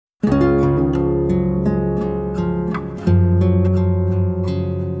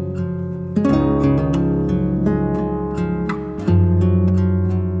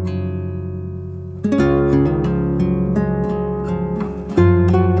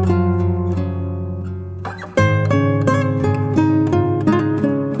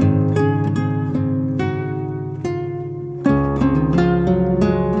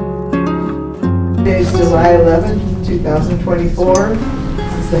2024.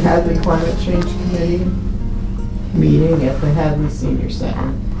 This is the Hadley Climate Change Committee meeting at the Hadley Senior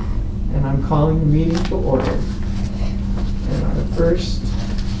Center. And I'm calling the meeting to order. And our first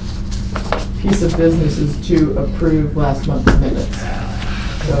piece of business is to approve last month's minutes.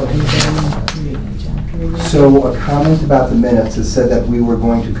 So So a comment about the minutes is said that we were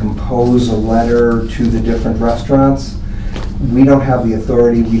going to compose a letter to the different restaurants. We don't have the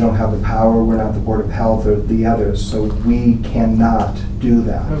authority, we don't have the power, we're not the Board of Health or the others, so we cannot do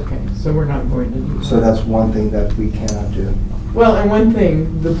that. Okay, so we're not going to do that. So that's one thing that we cannot do. Well, and one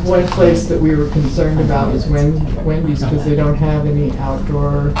thing, the one place that we were concerned about is Wendy's, because they don't have any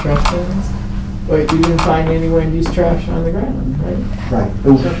outdoor trash cans. But you didn't find any Wendy's trash on the ground, right? Right.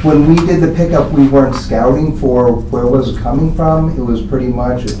 When we did the pickup, we weren't scouting for where it was coming from. It was pretty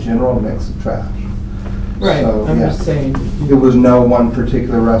much a general mix of trash. Right, So, I'm yeah. just saying. It was no one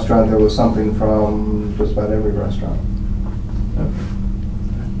particular restaurant. There was something from just about every restaurant. Okay.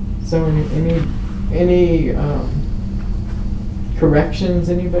 So any corrections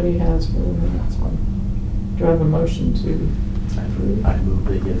anybody has for the minutes? Do I have a motion to approve? I move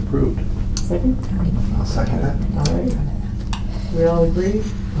they get approved. Second? I'll second that. All right. We all agree?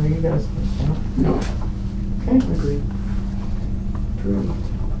 Or you guys? No. Okay, agreed. Approved.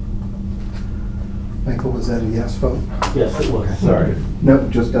 Michael, was that a yes vote? Yes, it was. Sorry. No,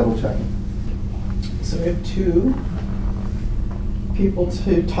 just double checking. So we have two people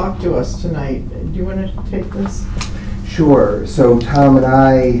to talk to us tonight. Do you want to take this? Sure. So Tom and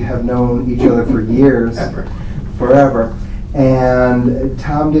I have known each other for years. Forever. And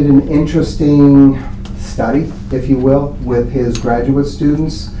Tom did an interesting study, if you will, with his graduate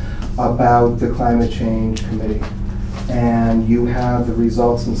students about the Climate Change Committee. And you have the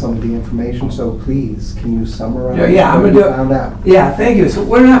results and some of the information, so please, can you summarize I'm gonna what do you it. found out? Yeah, thank you. So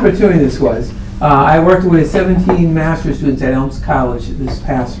what an opportunity this was. I worked with 17 master's students at Elms College this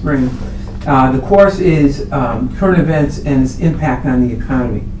past spring. The course is current events and its impact on the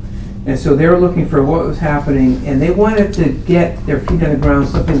economy. And so they were looking for what was happening, and they wanted to get their feet on the ground,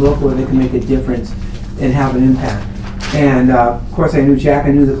 something local where they can make a difference and have an impact. And of course I knew Jack,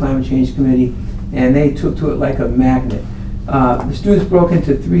 I knew the Climate Change Committee, and they took to it like a magnet. The students broke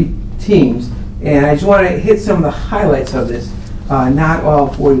into 3 teams, and I just want to hit some of the highlights of this, not all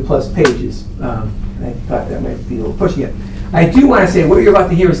 40 plus pages. I thought that might be a little pushing it. I do want to say what you're about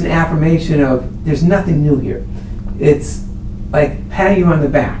to hear is an affirmation of there's nothing new here. It's like patting you on the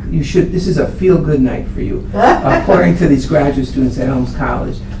back. You should. This is a feel-good night for you, according to these graduate students at Elms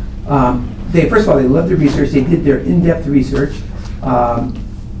College. First of all, they loved the research. They did their in-depth research.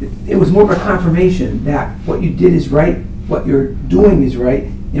 It was more of a confirmation that what you did is right, what you're doing is right,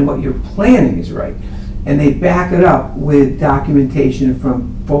 and what you're planning is right. And they back it up with documentation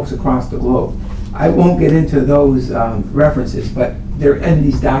from folks across the globe. I won't get into those references, but they're in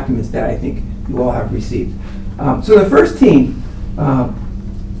these documents that I think you all have received. So the first team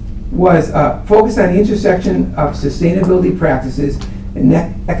was focused on the intersection of sustainability practices and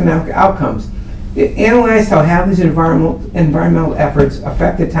economic outcomes. It analyzed how Hadley's environmental efforts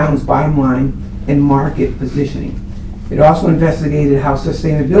affect the town's bottom line and market positioning. It also investigated how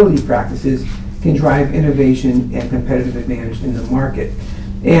sustainability practices can drive innovation and competitive advantage in the market.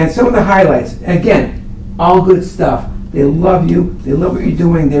 And some of the highlights, again, all good stuff. They love you, they love what you're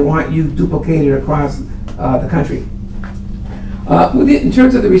doing, they want you duplicated across the country. In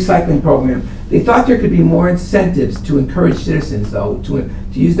terms of the recycling program, they thought there could be more incentives to encourage citizens, though, to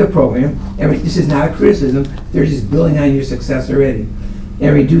use the program. And this is not a criticism, they're just building on your success already,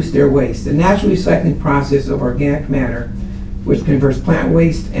 and reduce their waste. The natural recycling process of organic matter, which converts plant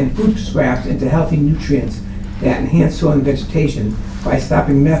waste and food scraps into healthy nutrients that enhance soil and vegetation by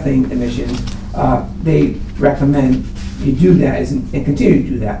stopping methane emissions, they recommend you do that and continue to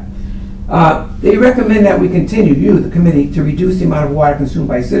do that. They recommend that we continue, you, the committee, to reduce the amount of water consumed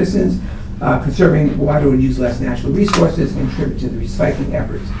by citizens. Conserving water would use less natural resources and contribute to the recycling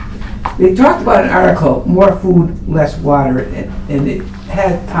efforts. They talked about an article, More Food, Less Water, and it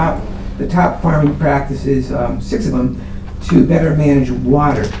had the top farming practices, 6 of them, to better manage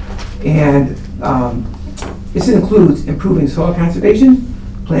water. And this includes improving soil conservation,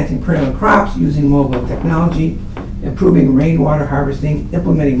 planting perennial crops, using mobile technology, improving rainwater harvesting,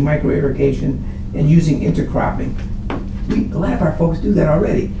 implementing micro-irrigation, and using intercropping. A lot of our folks do that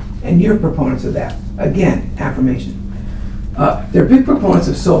already, and you're proponents of that. Again, affirmation. They're big proponents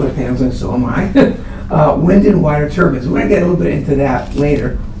of solar panels, and so am I. Wind and water turbines. We're going to get a little bit into that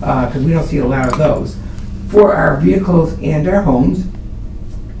later, because we don't see a lot of those, for our vehicles and our homes.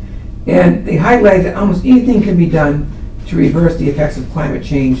 And they highlight that almost anything can be done to reverse the effects of climate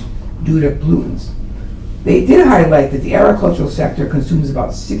change due to pollutants. They did highlight that the agricultural sector consumes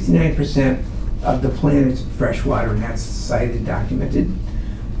about 69% of the planet's fresh water, and that's cited and documented.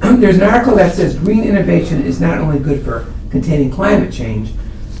 There's an article that says green innovation is not only good for containing climate change,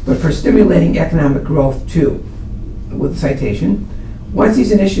 but for stimulating economic growth too. With citation, once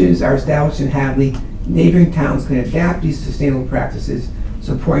these initiatives are established in Hadley, neighboring towns can adapt these sustainable practices,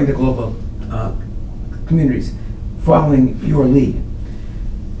 supporting the global communities, following your lead.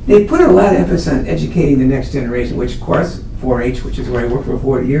 They put a lot of emphasis on educating the next generation, which of course, 4-H, which is where I worked for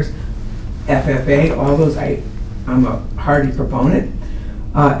 40 years, FFA, all those, I'm a hearty proponent.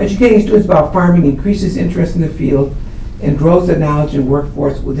 Educating students about farming increases interest in the field and grows the knowledge and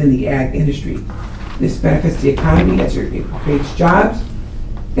workforce within the ag industry. This benefits the economy as it creates jobs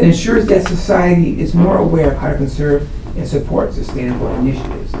and ensures that society is more aware of how to conserve and support sustainable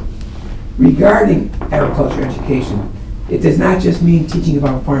initiatives. Regarding agriculture education, it does not just mean teaching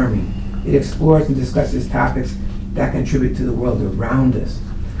about farming. It explores and discusses topics that contribute to the world around us.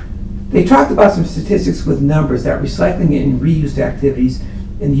 They talked about some statistics with numbers that recycling and reuse activities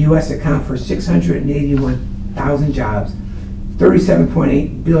in the U.S. account for 681,000 jobs,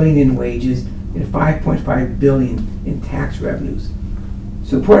 37.8 billion in wages, and 5.5 billion in tax revenues.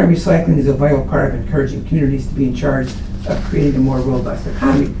 Supporting recycling is a vital part of encouraging communities to be in charge of creating a more robust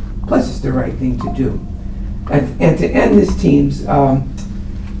economy. Plus, it's the right thing to do. And to end this team's,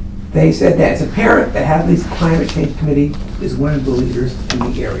 they said that it's apparent that Hadley's Climate Change Committee is one of the leaders in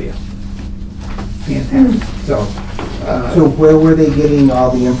the area. Fantastic. So where were they getting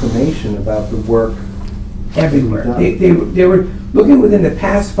all the information about the work? Everywhere. They were looking within the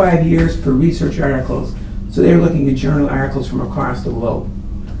past 5 years for research articles. So they were looking at journal articles from across the globe,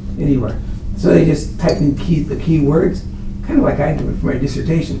 anywhere. So they just typed in the keywords, kind of like I did for my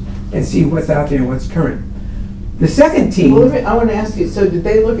dissertation, and see what's out there and what's current. The second team. Well, I want to ask you, so did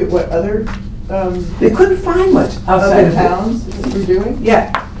they look at what other They couldn't find much outside other of towns were doing?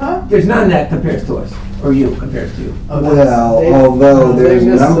 Yeah, Huh? there's none that compares to us, or you compares to you. Oh, that's- Well, they- although they there's a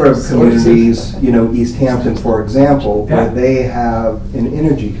missed number of those sources. communities, you know, East Hampton, for example, where Yeah. they have an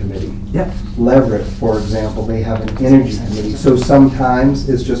energy committee. Yep. Leverett, for example, they have an energy committee. So sometimes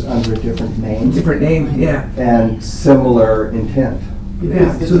it's just under a different name Different name, yeah. and similar intent. Yeah,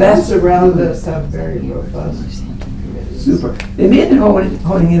 Because the so that's towns around us have very robust committees. super. They may have been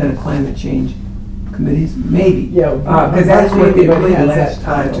honing in on climate change committees, maybe. Yeah. Because that's what they everybody really has last that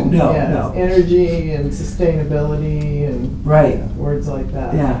time to title. know. Yeah, No. it's energy and sustainability and Right, words like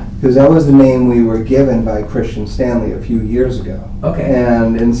that. yeah, Because that was the name we were given by Christian Stanley a few years ago. okay.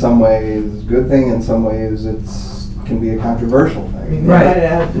 And in some ways, good thing, in some ways, it's can be a controversial I thing. mean, they Right, might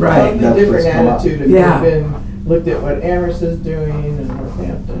have right. a totally That's different what's come up. attitude if Yeah. they've been, looked at what Amherst is doing and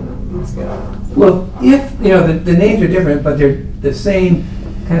Northampton and these guys. Well, if, the names are different, but they're the same,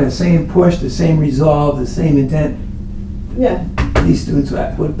 kind of same push, the same resolve, the same intent, Yeah, these students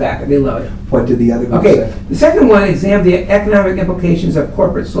would back it, they love it. What did the other group Okay, say? the second one examined the economic implications of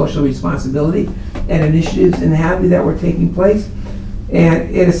corporate social responsibility and initiatives in Hadley that were taking place. And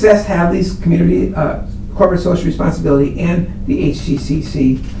it assessed Hadley's community, corporate social responsibility and the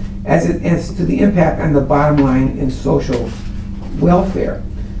HCCC as to the impact on the bottom line in social welfare.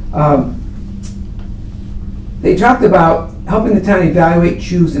 They talked about helping the town evaluate,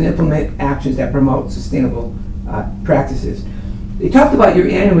 choose, and implement actions that promote sustainable practices. They talked about your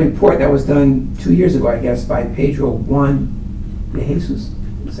annual report that was done 2 years ago, I guess, by Pedro Juan de Jesus.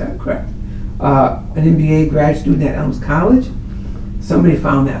 Is that correct? An MBA grad student at Elms College. Somebody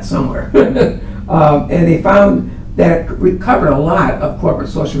found that somewhere. And they found that it covered a lot of corporate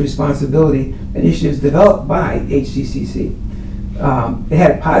social responsibility initiatives developed by HCCC. They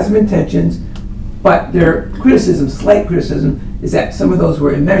had positive intentions, but their criticism, slight criticism, is that some of those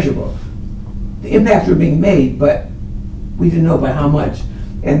were immeasurable. The impacts were being made, but we didn't know by how much.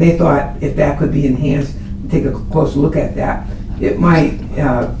 And they thought if that could be enhanced, take a closer look at that, it might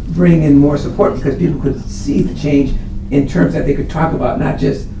bring in more support because people could see the change in terms that they could talk about, not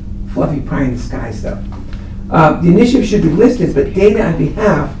just fluffy pie in the sky stuff. The initiative should be listed, but data on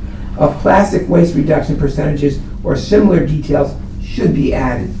behalf of plastic waste reduction percentages or similar details should be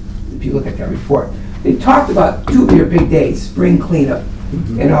added if you look at that report. They talked about 2 of your big days, spring cleanup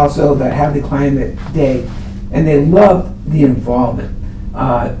and also the Hadley Climate Day, and they loved the involvement.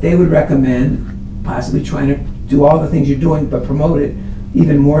 They would recommend possibly trying to do all the things you're doing, but promote it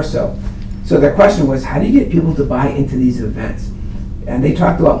even more so. So their question was, how do you get people to buy into these events? And they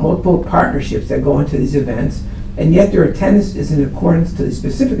talked about multiple partnerships that go into these events, and yet their attendance is in accordance to the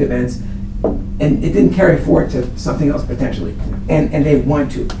specific events, and it didn't carry forward to something else potentially, and they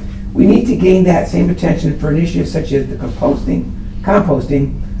want to. We need to gain that same attention for initiatives such as the composting,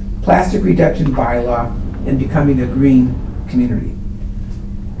 plastic reduction bylaw, and becoming a green community.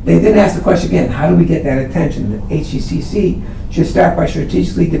 They then asked the question again, how do we get that attention? The HCCC should start by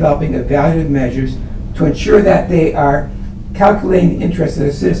strategically developing evaluative measures to ensure that they are calculating the interests of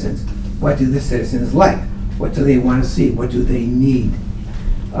the citizens. What do the citizens like? What do they want to see? What do they need?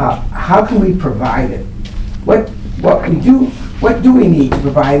 How can we provide it? What do we need to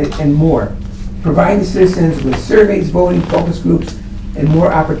provide it, and more? Provide the citizens with surveys, voting, focus groups, and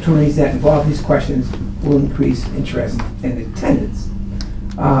more opportunities that involve these questions will increase interest and attendance.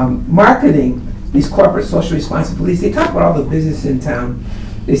 Marketing these corporate social responsibilities, they talk about all the business in town.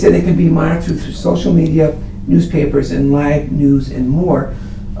 They said they can be monitored through social media, newspapers, and live news, and more.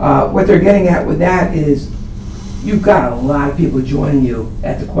 What they're getting at with that is you've got a lot of people joining you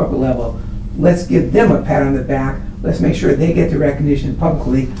at the corporate level. Let's give them a pat on the back. Let's make sure they get the recognition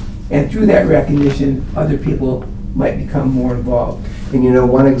publicly, and through that recognition, other people might become more involved. And you know,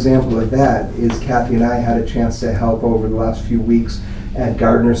 one example of that is Kathy and I had a chance to help over the last few weeks at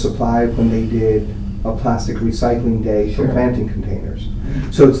Gardner Supply when they did a plastic recycling day for Sure. planting containers.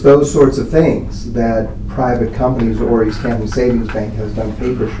 So it's those sorts of things that private companies, or East Hampton Savings Bank has done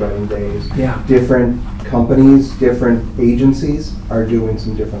paper shredding days. Yeah. Different companies, different agencies are doing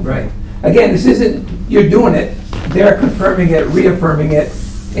some different Right. things. Again, this isn't, you're doing it, they're confirming it, reaffirming it,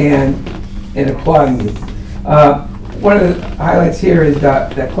 and applauding you. One of the highlights here is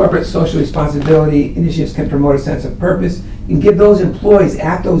that corporate social responsibility initiatives can promote a sense of purpose and give those employees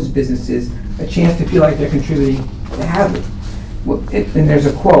at those businesses a chance to feel like they're contributing to Hadley. And there's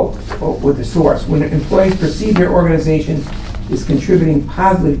a quote with the source: when employees perceive their organization is contributing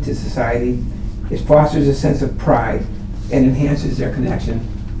positively to society, it fosters a sense of pride and enhances their connection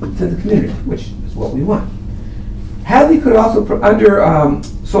to the community, which is what we want. Hadley could also, under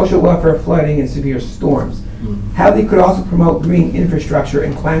social welfare, flooding, and severe storms, Hadley could also promote green infrastructure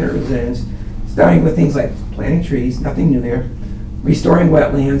and climate resilience, starting with things like planting trees, nothing new there, restoring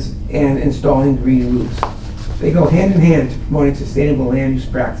wetlands, and installing green roofs. They go hand in hand to promoting sustainable land use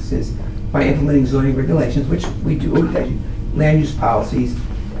practices by implementing zoning regulations, which we do, land use policies,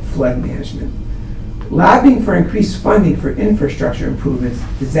 flood management. Lobbying for increased funding for infrastructure improvements,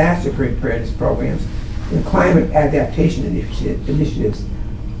 disaster preparedness programs, and climate adaptation initiatives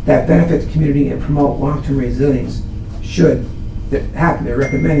that benefit the community and promote long-term resilience should happen. They're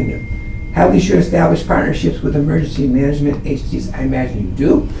recommending it. Hadley should establish partnerships with emergency management agencies, I imagine you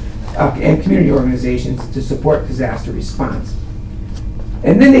do, and community organizations to support disaster response.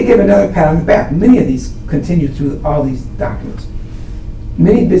 And then they give another pat on the back. Many of these continue through all these documents.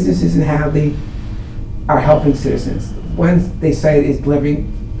 Many businesses in Hadley are helping citizens. One they cite is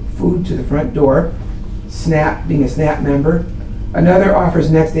delivering food to the front door, SNAP, being a SNAP member. Another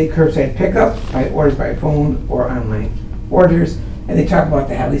offers next day curbside pickup by orders by phone or online orders. And they talk about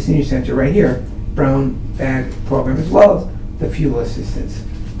the Hadley Senior Center right here, Brown Bag program, as well as the fuel assistance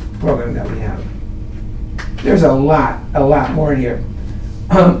program that we have. There's a lot more in here.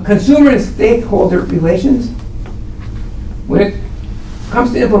 Consumer and stakeholder relations. When it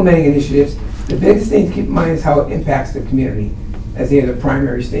comes to implementing initiatives, the biggest thing to keep in mind is how it impacts the community, as they are the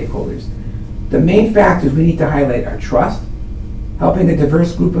primary stakeholders. The main factors we need to highlight are trust, helping a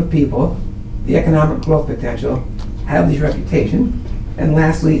diverse group of people, the economic growth potential, Hadley's reputation, and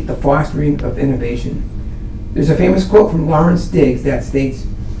lastly, the fostering of innovation. There's a famous quote from Lawrence Diggs that states,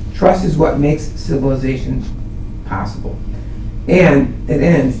 "Trust is what makes civilization possible." And it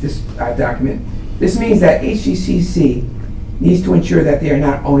ends, this document, this means that HCCC needs to ensure that they are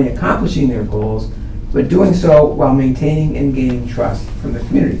not only accomplishing their goals, but doing so while maintaining and gaining trust from the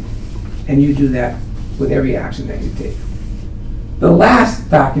community. And you do that with every action that you take. The last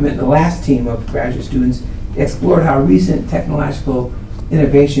document, the last team of graduate students explored how recent technological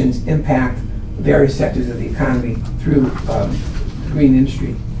innovations impact various sectors of the economy through green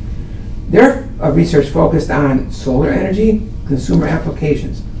industry. Their research focused on solar energy, consumer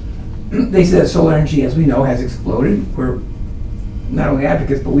applications. They said that solar energy, as we know, has exploded. We're not only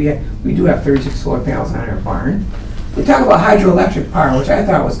advocates, but we do have 36 solar panels on our barn. They talk about hydroelectric power, which I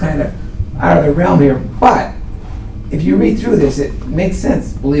thought was kind of out of the realm here, but if you read through this, it makes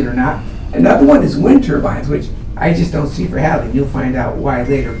sense, believe it or not. Another one is wind turbines, which I just don't see for Hadley. You'll find out why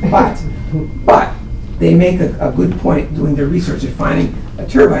later. But they make a good point doing their research and finding a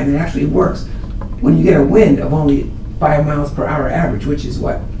turbine that actually works when you get a wind of only 5 miles per hour average, which is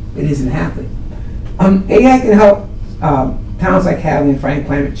what it is in Hadley. AI can help towns like Hadley in fighting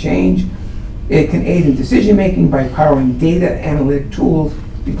climate change. It can aid in decision making by powering data analytic tools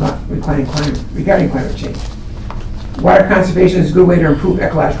regarding climate change. Water conservation is a good way to improve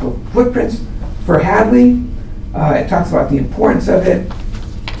ecological footprints for Hadley. It talks about the importance of it.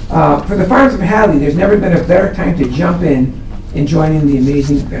 For the farms of Hadley, there's never been a better time to jump in and join in the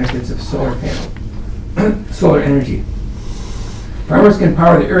amazing benefits of solar solar energy. Farmers can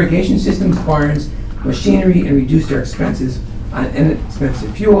power their irrigation systems, barns, machinery, and reduce their expenses on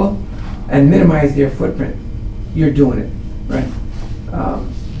inexpensive fuel and minimize their footprint. You're doing it, right?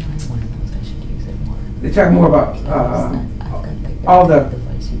 They talk more about all the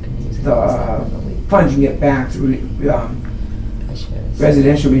funds you get back through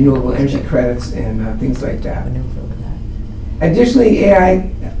residential renewable energy credits and things like that. Additionally,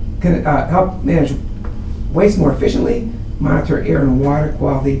 AI can help manage waste more efficiently, monitor air and water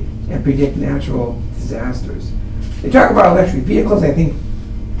quality, and predict natural disasters. They talk about electric vehicles. I think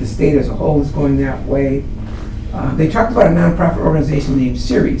the state as a whole is going that way. They talked about a nonprofit organization named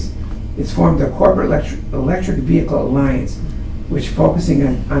Ceres. It's formed a corporate electric vehicle alliance, which focusing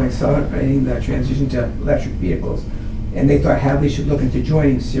on accelerating the transition to electric vehicles. And they thought Hadley should look into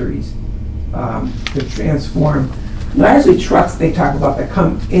joining Ceres to transform largely trucks they talk about that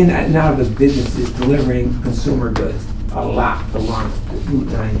come in and out of the businesses delivering consumer goods a lot along the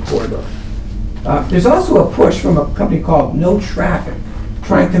Route 9 corridor. There's also a push from a company called No Traffic,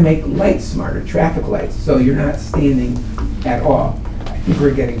 trying to make lights smarter, traffic lights, so you're not standing at all. I think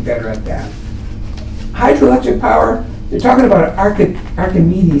we're getting better at that. Hydroelectric power, they're talking about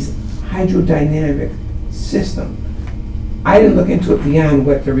Archimedes hydrodynamic system. I didn't look into it beyond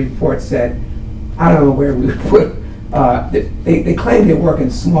what the report said. I don't know where we would put. They claim they work in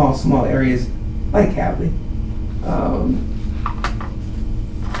small areas like Hadley.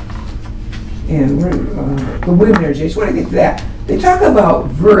 And the wind energy, I just want to get to that. They talk about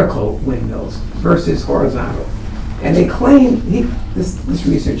vertical windmills versus horizontal. And they claim, this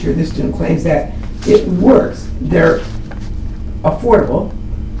researcher, this student claims that it works. They're affordable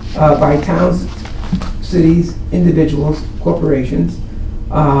by towns, cities, individuals, corporations.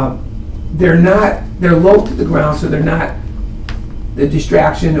 They're low to the ground, so they're not the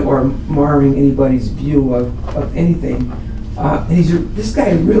distraction or marring anybody's view of anything. And this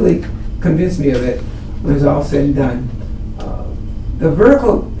guy really convinced me of it when it's all said and done. The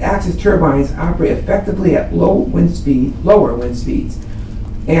vertical axis turbines operate effectively at lower wind speeds.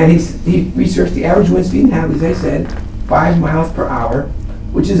 And he researched the average wind speed in Hadley, as I said, 5 miles per hour,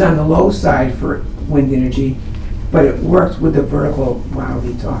 which is on the low side for wind energy, but it works with the vertical model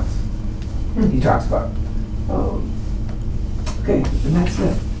he talks about. Okay, and that's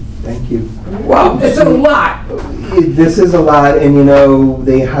it. Thank you. Wow, it's a lot. This is a lot, and you know,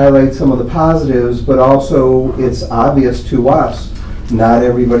 they highlight some of the positives, but also it's obvious to us, not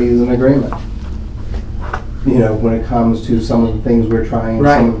everybody is in agreement. You know, when it comes to some of the things we're trying,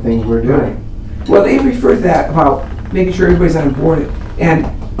 some of the things we're doing. Right. Well, they referred to that about making sure everybody's on board, and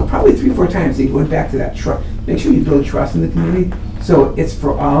probably 3 or 4 times they went back to that trust. Make sure you build trust in the community, so it's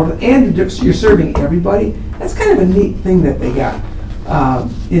for all of it, and you're serving everybody. That's kind of a neat thing that they got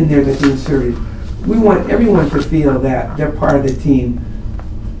in there that they inserted. We want everyone to feel that they're part of the team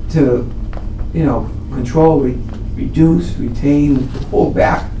to, you know, control, reduce, retain, hold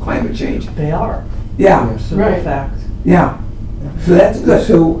back climate change. They are. Yeah. Right. Fact. Yeah. So that's good.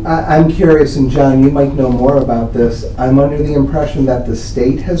 So I'm curious, and John, you might know more about this. I'm under the impression that the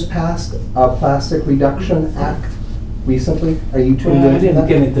state has passed a Plastic Reduction Act recently. Are you tuned Well, I into didn't that?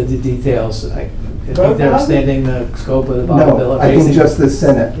 get into the details. I think they're extending the scope of the No, liability. I think just the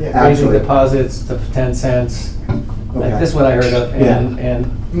Senate, Yeah. Raising actually. deposits to 10 cents. Okay. This is what I heard of, and And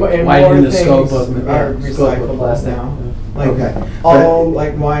widening more the scope things of are scope of recyclable plastic. now. Like Okay. all But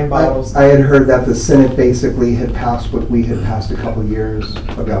like wine bottles. I had heard that the Senate basically had passed what we had passed a couple years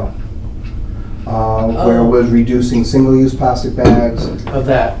ago, where it was reducing single-use plastic bags. Of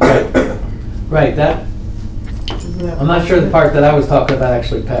that, right. Right, that, Isn't that I'm not sure the part that I was talking about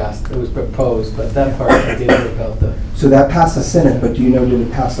actually passed. It was proposed, but that part I did hear about the, So that passed the Senate, but do you know, did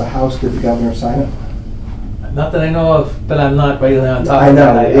it pass the House? Did the governor sign it? not that I know of, but I'm not really on top I of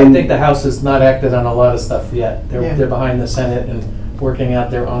that. know, I and- think the House has not acted on a lot of stuff yet. Yeah. They're behind the Senate and working out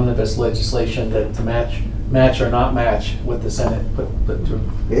their omnibus legislation to match or not match what the Senate put through.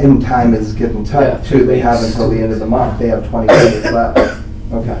 And time is getting Yeah, tight too. 2 They have weeks. until the end of the month. They have 20 days left.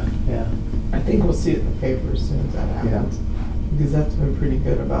 Okay. Yeah. I think we'll see it in the paper as soon as that happens. Because that's been pretty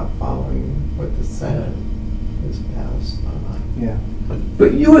good about following what the Senate has passed on. Yeah.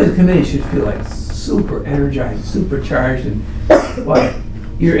 But you as a committee should feel like super energized, supercharged, and like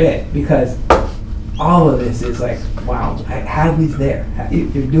you're it, because all of this is like, wow, Hadley's there.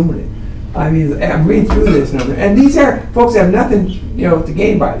 You're doing it. I mean, I'm reading through this, and these are folks that have nothing, you know, to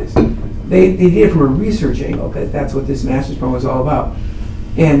gain by this. They did it from a research angle, because that's what this master's program was all about.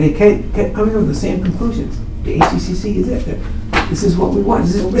 And they kept coming up with the same conclusions. the HCCC is it. This is what we want.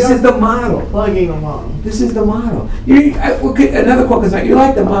 This is the model. Plugging along. This is the model. Another quote is like, you're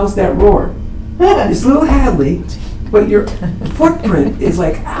like the mouse that roared. It's little Hadley, but your footprint is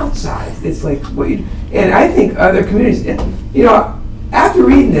like outside. It's like what you, and I think other communities, you know, after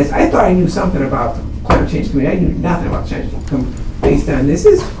reading this, I thought I knew something about the climate change committee. I knew nothing about change based on this.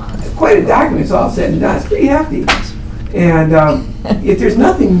 Is quite a document. It's all said and done. It's pretty hefty. And if there's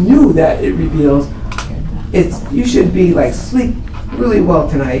nothing new that it reveals, you should be like sleep really well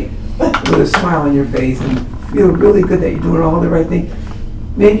tonight with a smile on your face and feel really good that you're doing all the right things.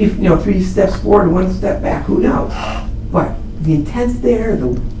 Maybe 3 steps forward, 1 step back. Who knows? But the intent's there, the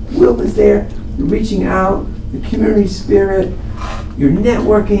will is there, the reaching out, the community spirit, your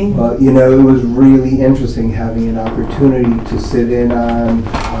networking. Well, it was really interesting having an opportunity to sit in on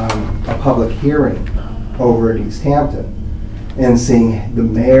a public hearing over at East Hampton and seeing the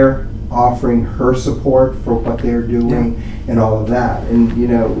mayor offering her support for what they're doing and all of that. And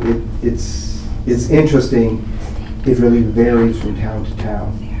it's interesting. It really varies from town to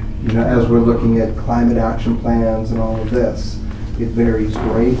town. As we're looking at climate action plans and all of this, it varies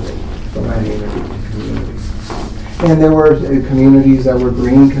greatly from community to community. And there were communities that were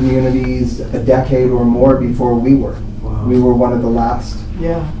green communities a decade or more before we were. Wow. We were one of the last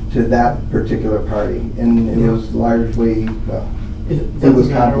Yeah. to that particular party, and it was largely, It It was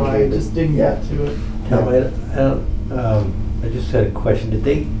doesn't matter why, I complicated. just didn't get to it. Tom, I just had a question. Did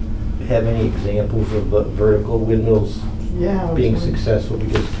they have any examples of vertical windmills Yeah. I was being wondering. successful?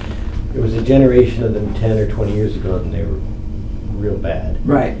 Because there was a generation of them 10 or 20 years ago, and they were real bad.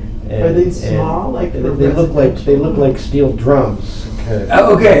 Right. And, Are they and small, like they for look like residential? steel drums, kind of.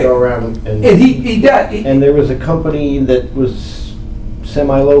 Oh, okay. Go around and He does. and there was a company that was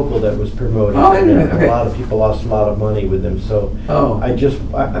semi-local that was promoting. Oh, I it, know, and okay. a lot of people lost a lot of money with them. So Oh.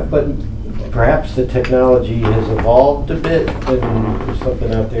 but perhaps the technology has evolved a bit, and there's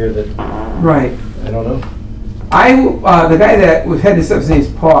something out there that Right. I don't know. The guy that was heading this up, his name's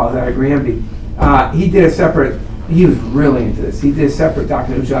Paul, out of Granby. He did a separate, he was really into this. He did a separate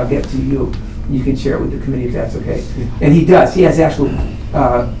document, which I'll get to you. You can share it with the committee if that's okay. And he does. He has actual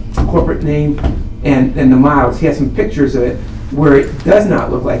corporate name and the miles. He has some pictures of it where it does not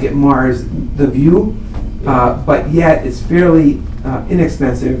look like it mars the view, but yet it's fairly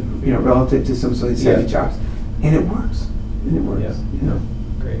inexpensive, relative to some of these heavy Yeah. jobs. And it works. And it works. Yeah.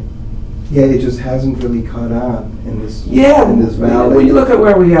 Great. yeah, it just hasn't really caught on in this Yeah, in this valley. when you look at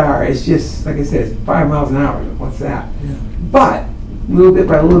where we are, it's just, like I said, it's 5 miles an hour. What's that? But, little bit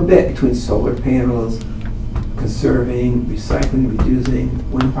by little bit, between solar panels, conserving, recycling, reducing,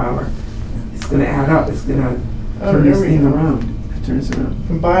 wind power, it's going to add up. It's going to Oh, turn there this we thing go. around. Turn this around. You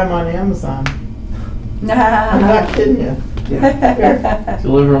can buy them on Amazon. I'm not kidding you. Yeah.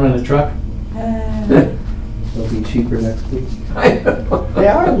 Deliver them in a truck? It'll be cheaper next week. They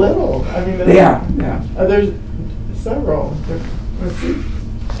are little. I mean, They are, yeah. There's several. Let's see.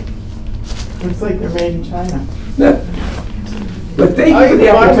 Looks like they're made in China. But thank Oh, you for you the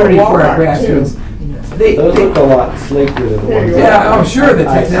can buy them opportunity at for our Walmart, too. grassroots. They, Those look a lot sleeker than the There ones. you go. Yeah, I'm sure the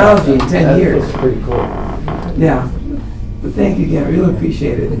I saw. technology in 10 That years. looks pretty cool. Yeah, but thank you again, I really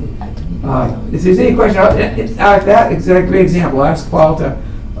appreciate it. If there's any question, that's a great example, ask Paul to,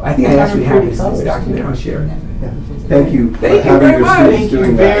 I think I actually have this document, I'll share it. Thank you for Thank you having very your much. students Thank you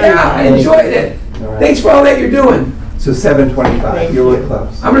doing very that. Yeah, I enjoyed it. All right. Thanks for all that you're doing. So 7:25, Thank you're really you.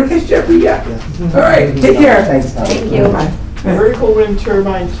 close. I'm gonna catch Jeffrey yet. All right, take care. Thanks, Tom. Thank you. Bye. Vertical wind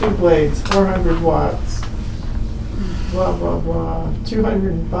turbine, 2 blades, 400 watts. Blah, blah, blah.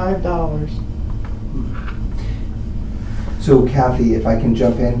 $205. So Kathy, if I can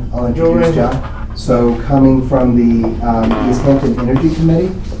jump in, I'll Go introduce right John. So coming from the East Hampton Energy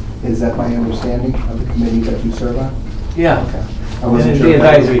Committee, is that my understanding of the committee that you serve on? Yeah. I wasn't And sure the if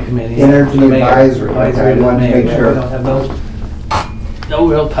I- advisory committee. Energy The mayor. advisory, okay, I Advisory to the wanted to mayor. make sure. We don't have no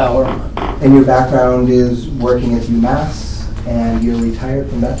real power. And your background is working at UMass, and you're retired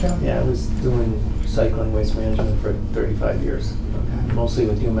from that job? Yeah, I was doing recycling waste management for 35 years, mostly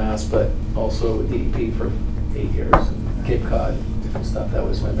with UMass, but also with DEP for 8 years, and Cape Cod, different stuff. That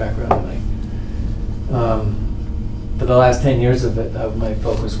was my background. For the last 10 years of it, my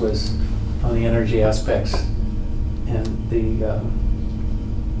focus was on the energy aspects and the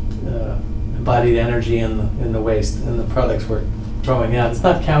embodied energy in the waste and the products we're throwing out. It's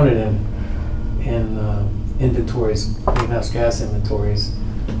not counted in inventories, greenhouse gas inventories.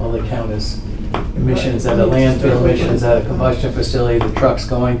 All they count is emissions at a landfill, emissions at a combustion facility, the trucks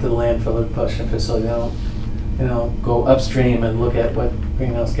going to the landfill or combustion facility. They don't, go upstream and look at what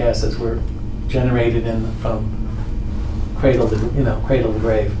greenhouse gases were generated from cradle to, cradle to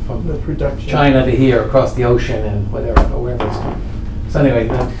grave, from The production. China to here, across the ocean and whatever, or wherever it's going. So anyway,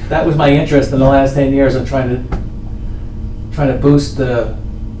 that was my interest in the last 10 years in trying to boost the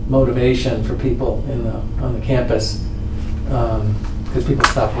motivation for people on the campus, because people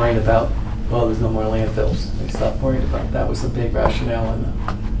stopped worrying about, well, there's no more landfills. They stopped worrying about that. Was the big rationale in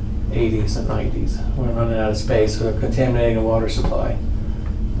the 80s and 90s. We're running out of space, we're contaminating the water supply,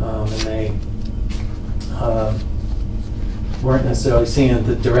 and they weren't necessarily seeing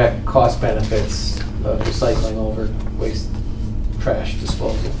the direct cost benefits of recycling over waste trash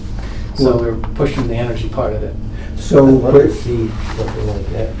disposal. So we're pushing the energy part of it. So, I'd love to see something like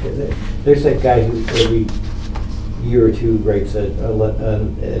that. 'Cause there's that guy who every year or two writes an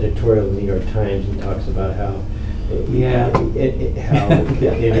editorial in the New York Times and talks about how how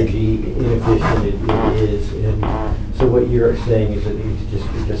energy inefficient it is. And so what you're saying is that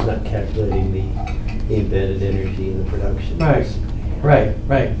you're just not calculating the embedded energy in the production. Right.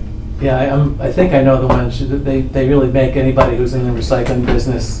 Yeah, I think I know the ones that they really make anybody who's in the recycling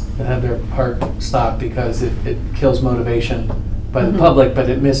business and have their heart stop, because it kills motivation by the public, but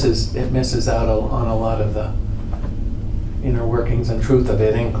it misses out on a lot of the inner workings and truth of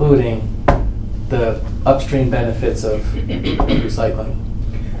it, including the upstream benefits of recycling.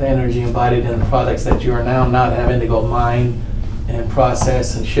 The energy embodied in the products that you are now not having to go mine and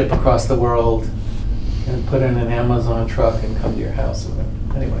process and ship across the world and put in an Amazon truck and come to your house.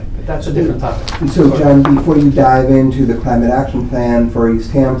 Anyway, but that's a different topic. So John, before you dive into the climate action plan for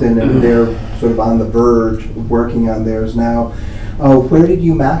East Hampton, and they're sort of on the verge of working on theirs now, where did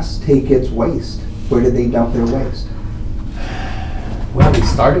UMass take its waste? Where did they dump their waste? Well, we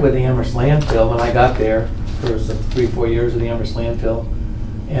started with the Amherst landfill when I got there. There was 3-4 years of the Amherst landfill,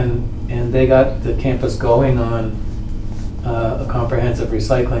 and they got the campus going on a comprehensive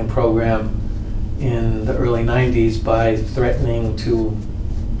recycling program in the early 90s by threatening to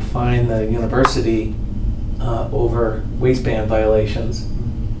fine the university over waistband violations.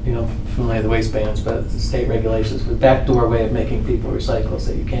 Familiar with the waistbands, but it's the state regulations, the backdoor way of making people recycle,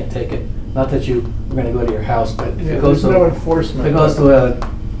 so you can't take it. Not that you are going to go to your house, but if it goes There's no enforcement. if it goes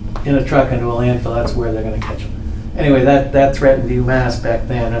in a truck into a landfill, that's where they're going to catch them. Anyway, that threatened UMass back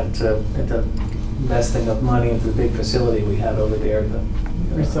then into investing of money into the big facility we had over there, the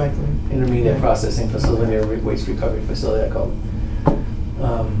Recycling. intermediate Yeah. processing facility, or waste recovery facility, I call it.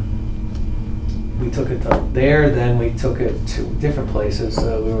 We took it to there, then we took it to different places.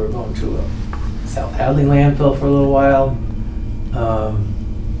 We were going to a South Hadley landfill for a little while,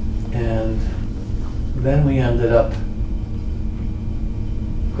 and then we ended up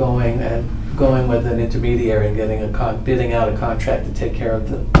going with an intermediary and getting bidding out a contract to take care of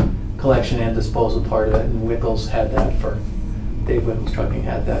the collection and disposal part of it. And Wickles had that Dave Wickles Trucking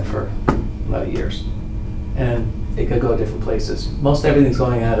had that for a lot of years, and it could go different places. Most everything's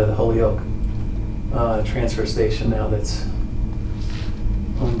going out of the Holyoke transfer station now, that's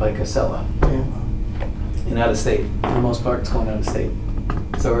owned by Casella, Yeah. and out of state. For the most part, it's going out of state.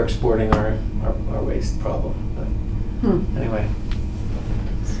 So we're exporting our waste problem. But anyway.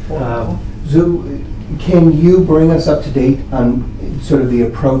 So can you bring us up to date on sort of the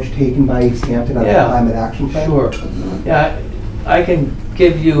approach taken by East Hampton on the Yeah, climate action plan? Sure. Yeah, I can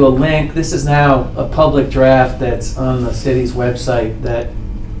give you a link. This is now a public draft that's on the city's website that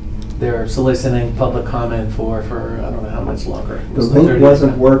they're soliciting public comment for I don't know how much longer. It The was link 30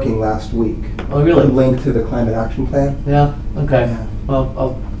 wasn't days. working last week. Oh, really? The link to the climate action plan? Yeah, okay. Yeah. Well,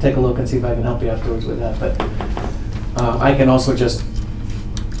 I'll take a look and see if I can help you afterwards with that, but I can also just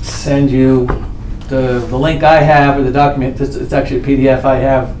send you the link I have, or the document. It's actually a PDF I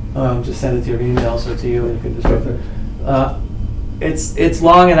have. Just send it to your email, so to you, and you can just it's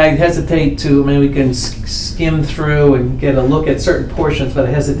long, and I hesitate to. I mean, we can skim through and get a look at certain portions, but I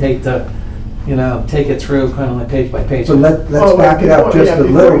hesitate to, take it through kind of like page by page. So let's back it up just a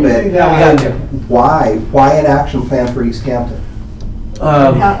little bit. Yeah, we got there. Why an action plan for East Hampton?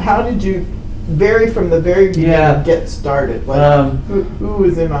 How did you, from the very Yeah. beginning, get started? Like, who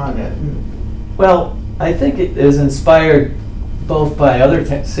was in on it? Well, I think it is inspired both by other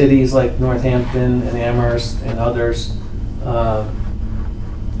cities like Northampton and Amherst and others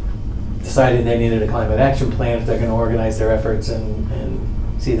deciding they needed a climate action plan if they're going to organize their efforts and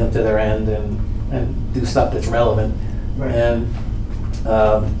see them to their end and do stuff that's relevant. Right. And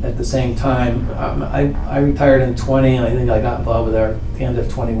at the same time, I retired in 20, and I think I got involved with our, at the end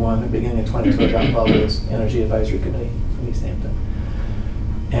of 21, the beginning of 22, I got involved with this Energy Advisory Committee in East Hampton.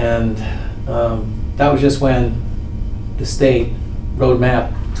 And that was just when the state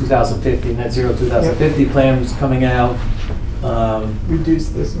roadmap 2050, net zero 2050 plan was coming out. Reduce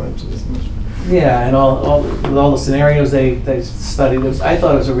this much, this much. Yeah, and with all the scenarios they studied, I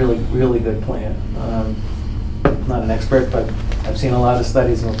thought it was a really, really good plan. Not an expert, but I've seen a lot of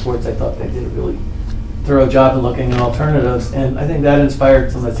studies and reports. I thought they did a really thorough job in looking at alternatives, and I think that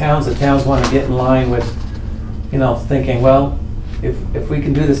inspired some of the towns. The towns want to get in line with, thinking, well, if we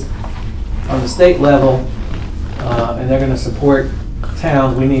can do this on the state level, and they're going to support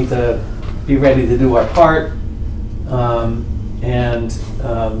towns, we need to be ready to do our part, and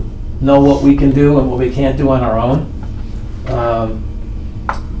know what we can do and what we can't do on our own.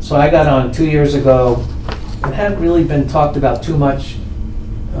 So I got on 2 years ago. It hadn't really been talked about too much.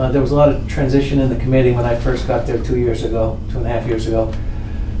 There was a lot of transition in the committee when I first got there 2 years ago, 2.5 years ago.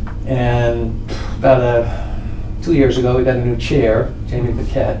 And about 2 years ago, we got a new chair, Jamie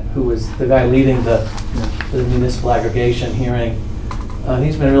Paquette, who was the guy leading the municipal aggregation hearing.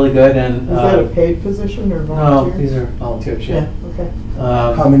 He's been really good. And Is that a paid position or no, volunteer? these are volunteers. Yeah, okay.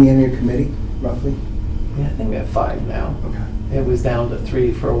 How many in your committee, roughly? Yeah, I think we have 5 now. Okay. It was down to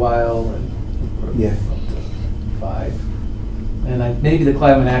 3 for a while, and we're Yeah. up to 5. And maybe the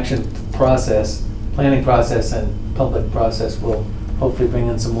climate action process, planning process, and public process will hopefully bring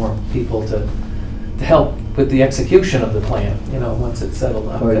in some more people to help with the execution of the plan. Once it's settled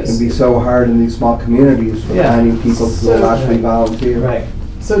on. Well, it can be so hard in these small communities for Yeah. finding people who will actually volunteer. Right.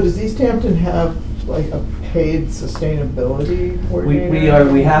 So does East Hampton have like a paid sustainability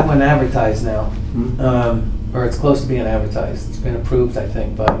coordinator? We have one advertised now, Hmm. or it's close to being advertised. It's been approved, I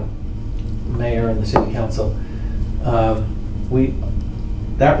think, by the mayor and the city council.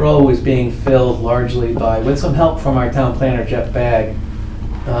 That role was being filled largely with some help from our town planner, Jeff Bagg.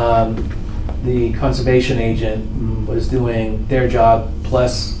 The conservation agent was doing their job,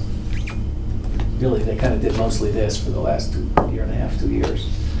 plus, really, they kind of did mostly this for the last 1.5 to 2 years.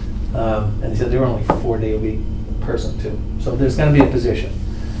 And he said they were only 4-day-a-week person too. So there's going to be a position.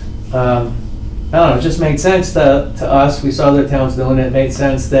 I don't know, it just made sense to us. We saw other towns doing it. It made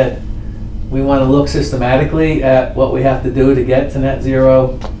sense that we want to look systematically at what we have to do to get to net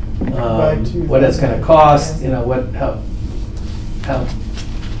zero, what it's going to cost,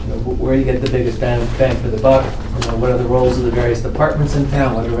 where you get the biggest bang for the buck, what are the roles of the various departments in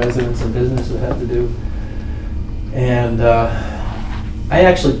town, what do residents and businesses have to do. And I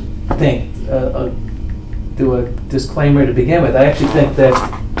actually think, do a disclaimer to begin with, I actually think that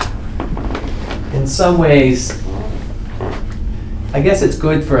in some ways, I guess it's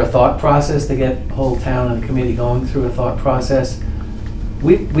good for a thought process to get the whole town and the committee going through a thought process.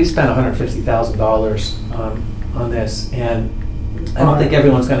 We spent $150,000 on this, and I don't think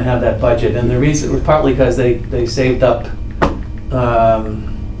everyone's going to have that budget. And the reason was partly because they saved up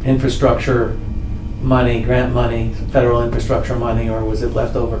infrastructure money, grant money, federal infrastructure money, or was it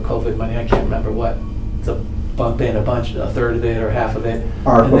leftover COVID money? I can't remember what, to bump in a third of it or half of it.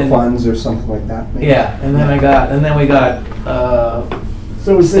 ARPA funds or something like that? Maybe? Yeah, and then we got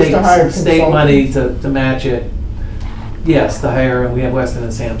So is this to hire state money consultants? to match it. Yes, to hire, and we have Weston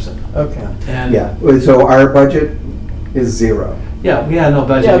and Sampson. Okay. And Yeah, so our budget is 0. yeah, we had no Yeah,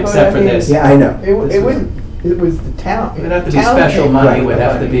 budget but except I for mean- this. Yeah, I know. It was the town. It'd have to be town special paid money, for would the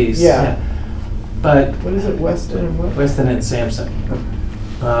have to be. money. Yeah. But What is it, Weston and what? Weston and Sampson.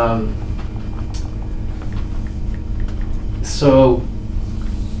 So,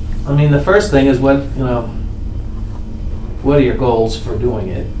 I mean, the first thing is what are your goals for doing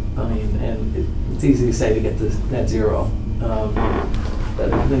it? I mean, and it's easy to say to get to net zero.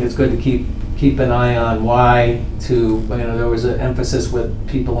 But I think it's good to keep an eye on why there was an emphasis with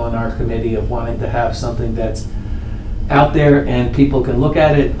people on our committee of wanting to have something that's out there and people can look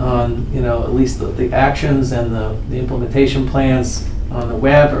at it on, at least the actions and the implementation plans on the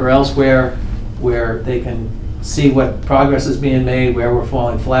web or elsewhere, where they can see what progress is being made, where we're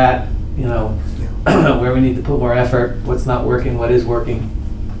falling flat, where we need to put more effort, what's not working, what is working.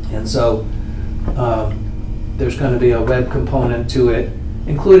 And so there's going to be a web component to it,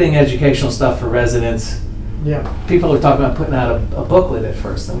 including educational stuff for residents. Yeah. People are talking about putting out a booklet at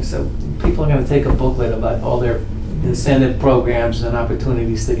first, and we said people are going to take a booklet about all their incentive programs and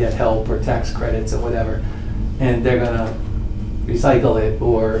opportunities to get help or tax credits or whatever, and they're going to recycle it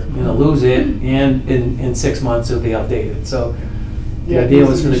or lose it, and in 6 months it'll be outdated. So the Yeah, idea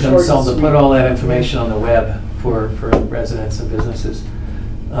was for the short and consultant to put sweet. all that information on the web for residents and businesses.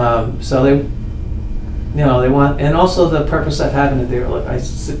 So they want, and also the purpose of having it there, I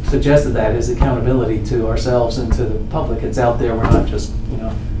suggested that, is accountability to ourselves and to the public. It's out there, we're not just,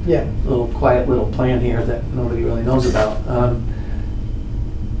 Yeah. little quiet little plan here that nobody really knows about.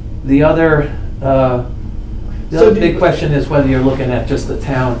 The other So big question is whether you're looking at just the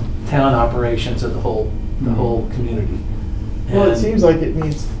town operations or the whole community. Well, it And- seems like it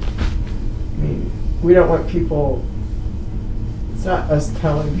needs I mean, we don't want people, it's not us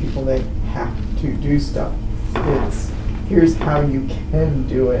telling people they have to do stuff. It's, here's how you can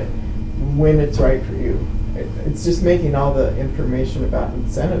do it when it's right for you. It's just making all the information about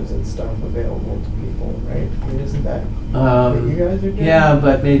incentives and stuff available to people, right? I mean, isn't that what you guys are doing? Yeah,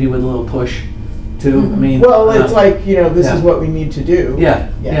 but maybe with a little push too. I mean, Well, it's like, you know, this yeah. is what we need to do. yeah.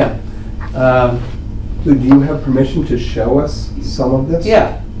 So do you have permission to show us some of this?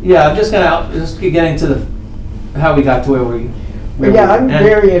 Yeah. I'm just gonna just keep getting to the how we got to where we. But yeah, I'm and-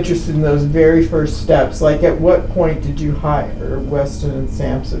 very interested in those very first steps. Like, at what point did you hire Weston and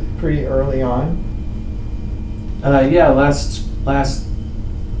Sampson? Pretty early on? Yeah, last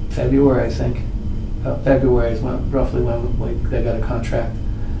February, I think. February is roughly when they got a contract.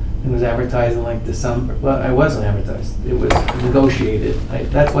 It was advertised in like December. Well, it wasn't advertised. It was negotiated.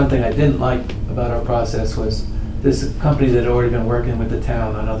 That's one thing I didn't like about our process was this company that had already been working with the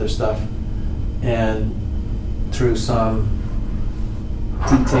town on other stuff, and through some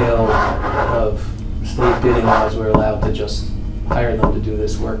detail of state bidding laws, we're allowed to just hire them to do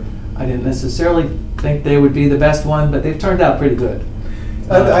this work. I didn't necessarily think they would be the best one, but they've turned out pretty good.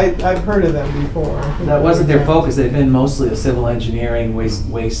 I've heard of them before. I think That wasn't their they're- focus. They've been mostly a civil engineering, waste,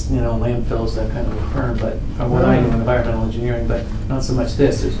 landfills, that kind of a firm, but from what I know, environmental engineering, but not so much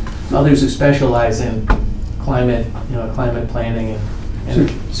this. There's others who specialize in climate, climate planning and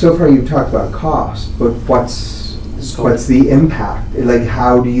So far you've talked about cost, but what's the impact? Like,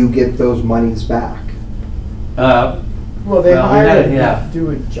 how do you get those monies back? Well, they Well, we hired had it, them yeah. to do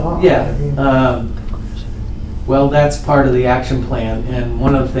a job. Yeah, I mean, well, that's part of the action plan, and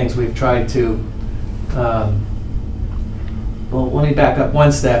one of the things we've tried to, well, let me back up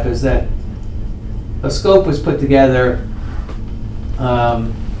one step, is that a scope was put together,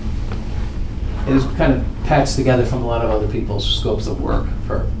 it was kind of patched together from a lot of other people's scopes of work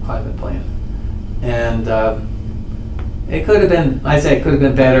for climate plan. And it could have been, I'd say it could have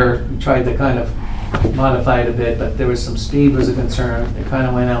been better. We tried to kind of modify it a bit, but there was some speed was a concern. It kind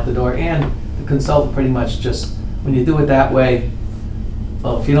of went out the door, and the consultant pretty much just, when you do it that way,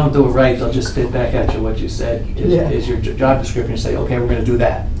 well, if you don't do it right, they'll just spit back at you what you said Yeah. is your job description. You say, okay, we're gonna do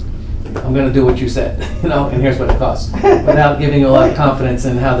that. I'm gonna do what you said, and here's what it costs. Without giving you a lot of confidence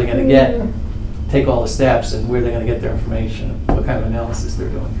in how they're gonna take all the steps and where they're gonna get their information, what kind of analysis they're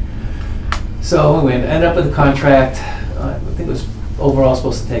doing. So we ended up with a contract, I think it was overall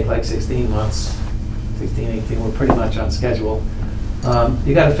supposed to take like 16 months, 16, 18, we're pretty much on schedule.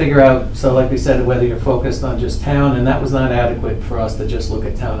 You gotta figure out, so like we said, whether you're focused on just town, and that was not adequate for us to just look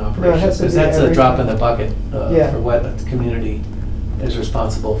at town operations. has to Because be that's a drop in everything. the bucket Yeah. for what the community is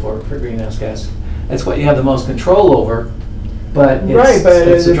responsible for greenhouse gas. It's what you have the most control over, but Right, but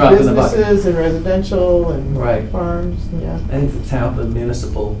it's a the drop in the bucket. businesses and residential and Right. farms, yeah. I think the town, the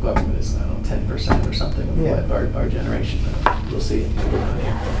municipal government is, I don't know, 10% or something of Yeah. what our generation, we'll see it around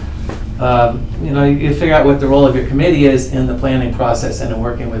here. You figure out what the role of your committee is in the planning process and in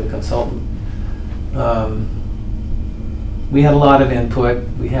working with a consultant. We had a lot of input.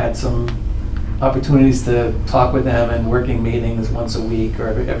 We had some opportunities to talk with them in working meetings once a week or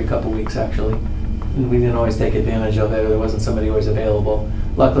every couple weeks, actually. And we didn't always take advantage of it, or there wasn't somebody always available.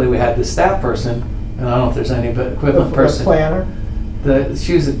 Luckily, we had this staff person, and I don't know if there's any but equivalent A person. planner.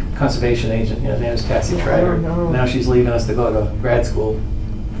 She was a conservation agent, her name is Cassie I Trager. don't know. Now she's leaving us to go to grad school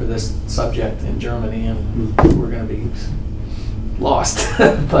for this subject in Germany, and we're gonna be lost,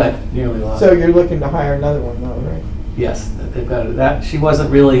 but nearly lost. So you're looking to hire another one though, right? Yes, they've got it. That, she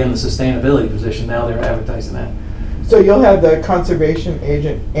wasn't really in the sustainability position, now they're advertising that. So you'll have the conservation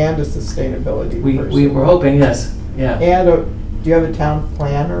agent and a sustainability person? We were hoping, yes, yeah, And do you have a town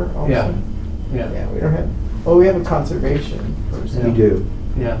planner also? Yeah. yeah, Yeah, we don't have, well, we have a conservation person. We do.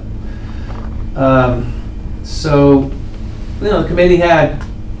 yeah. So, the committee had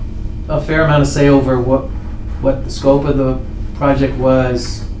a fair amount of say over what the scope of the project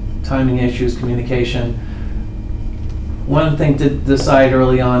was, timing issues, communication. One thing to decide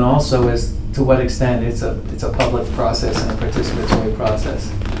early on also is to what extent it's a public process and a participatory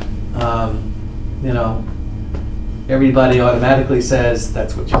process. Everybody automatically says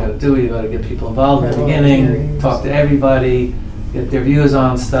that's what you gotta do, you gotta get people involved in the beginning, Hearings. talk to everybody, get their views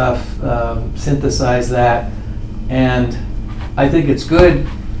on stuff, synthesize that. And I think it's good,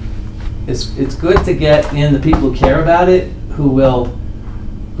 it's good to get in the people who care about it,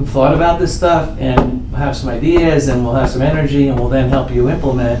 who've thought about this stuff and have some ideas and will have some energy and will then help you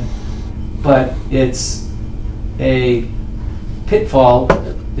implement. But it's a pitfall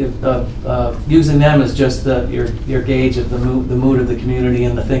of using them as just your gauge of the mood of the community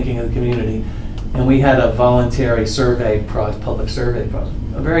and the thinking of the community. and we had a voluntary survey, public survey,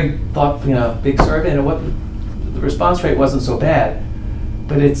 a very big survey, and the response rate wasn't so bad.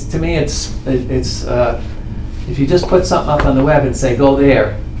 But to me, it's if you just put something up on the web and say, go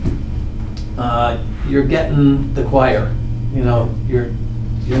there, you're getting the choir.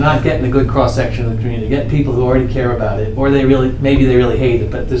 You're not getting a good cross-section of the community. You're getting people who already care about it, or maybe they really hate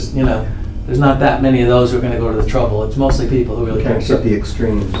it, but there's not that many of those who are going to go to the trouble. It's mostly people who really care. Kind of get the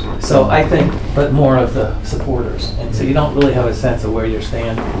extremes. So I think, but more of the supporters, and so you don't really have a sense of where you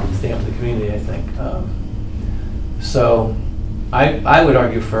stand with the community, I think. So I would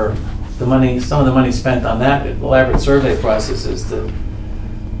argue for the money, some of the money spent on that elaborate survey process is to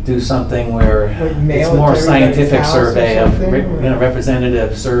do something where Like mail it's it more to everybody's scientific house or survey of, something, or-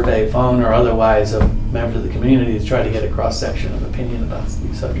 representative survey, phone or otherwise, of members of the community to try to get a cross-section of opinion about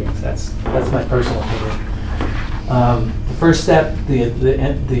these subjects. That's my personal opinion. The first step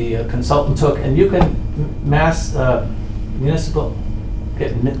the consultant took, and you can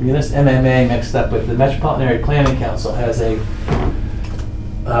get MMA mixed up with the Metropolitan Area Planning Council has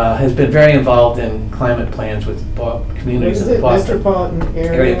been very involved in climate plans with communities What is in it, Boston. Metropolitan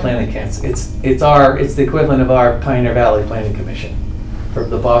Area Planning Council. It's the equivalent of our Pioneer Valley Planning Commission for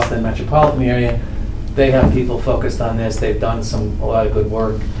the Boston metropolitan area. They have people focused on this. They've done a lot of good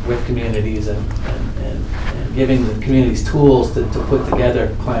work with communities and giving the communities tools to put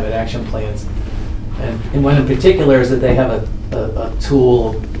together climate action plans. And one in particular is that they have a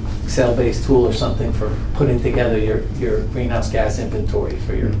tool, Excel-based tool or something for putting together your greenhouse gas inventory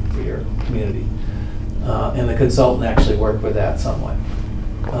for your community. And the consultant actually worked with that somewhat.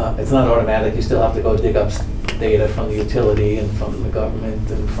 It's not automatic. You still have to go dig up data from the utility and from the government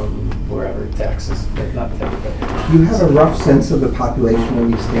and from wherever, taxes, not everybody. Do you have a rough sense of the population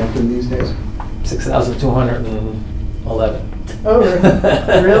in East Hampton these days? 6,211. Oh,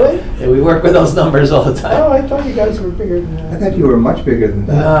 really? Yeah, we work with those numbers all the Oh, time. I thought you guys were bigger than I that. thought you were much bigger than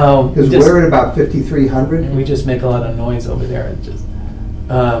that. No, Because just- we're at about 5,300. We just make a lot of noise over there. It just,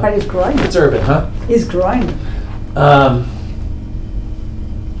 But it's growing. it's urban, huh? It's growing.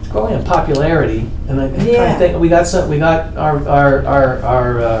 It's growing in popularity, and I'm trying Yeah. to think. We got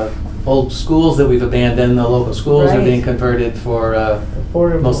our old schools that we've abandoned. The local schools are Right. being converted for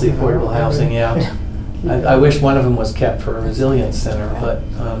Affordable mostly affordable housing. Yeah, I wish one of them was kept for a resilience center, but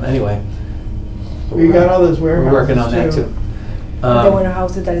anyway. We got all those We're warehouses working on that too. The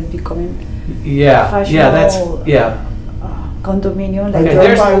warehouses that is becoming Yeah, that's fashionable. Condominium, I like Okay, drove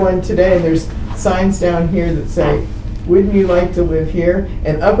there's- by one today, and there's signs down here that say, "Wouldn't you like to live here?"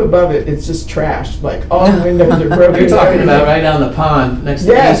 And up above it, it's just trashed, like all the windows are broken. You're talking about right down the pond next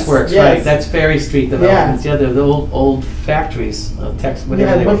to Yes, Eastworks, yes. right? That's Ferry Street developments. Yeah, they're the old factories, whatever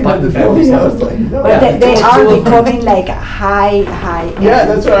Yeah, they were, looking at the button factories. building, I was like, no. but Yeah. they Two are of them. becoming like high. Yeah,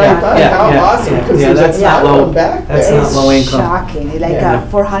 that's what I thought. Yeah, How yeah, awesome, yeah, because yeah, there's that's a not lot of low. them back That's there. not It's low income. shocking. It's like Yeah.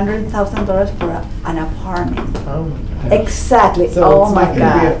 $400,000 for an apartment. Oh my God. Exactly. So Oh it's my not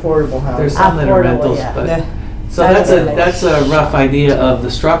gonna be God. affordable housing. There's some that are Affordable, rentals, yeah. but, The- so that's a rough idea of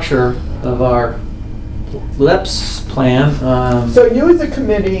the structure of our LEPS plan. So you as a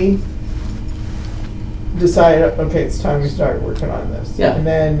committee decided, okay, it's time we start working on this. Yeah. And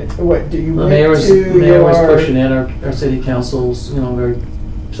then what, do you The went mayor was to pushing it, our city council's, very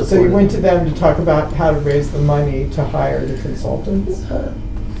supportive. So you went to them to talk about how to raise the money to hire the consultants?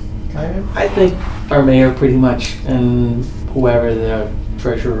 Kind of? I think our mayor pretty much, and whoever, the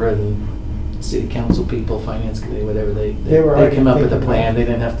treasurer and city council people, finance committee, whatever, they were already came up with a thinking plan.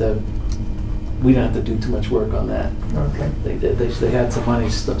 about it. We didn't have to do too much work on that. Okay. They had some money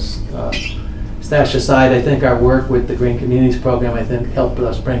stashed aside. I think our work with the Green Communities Program, I think, helped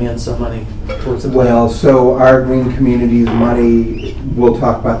us bring in some money towards the plan. Well, so our Green Communities money, we'll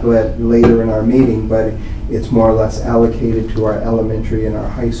talk about that later in our meeting, but it's more or less allocated to our elementary and our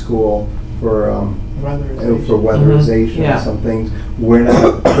high school for Weatherization. weatherization Yeah. and some things. We're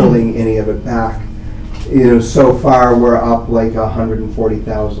not pulling any of it back. So far, we're up like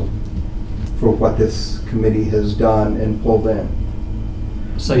 140,000 for what this committee has done and pulled in.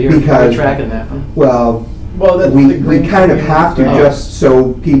 So you're because- tracking that, huh? Well, Well, that's we the Green kind of have to Communities. just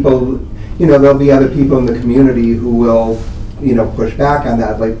so people, there'll be other people in the community who will, push back on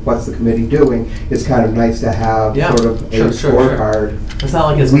that, like, what's the committee doing? It's kind of nice to have Yeah, sort of a sure, sure. scorecard. It's not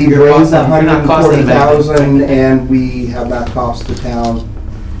like it's. We've you're raised costing- you're not costing them anything. 140,000 and we have not cost the town,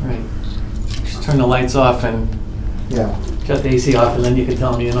 Right. Just turn the lights off and yeah. shut the AC off, and then you can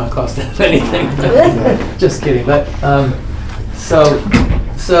tell them you're not costing them anything. Just kidding, but, so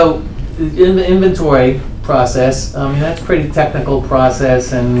the inventory process, that's a pretty technical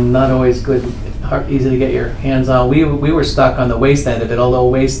process and not always good, easy to get your hands on. We were stuck on the waste end of it, although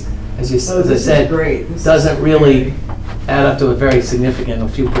waste as you, Oh, as I this is said, great. This is doesn't really great. add up to a very significant, a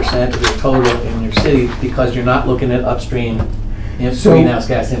few percent of your total in your city, because you're not looking at upstream So- greenhouse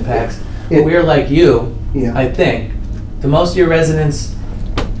gas impacts. It- We're like you, Yeah. I think. Do most of your residents,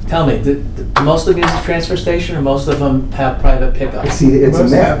 tell me, do most of them use a transfer station, or most of them have private pickups? See, it's a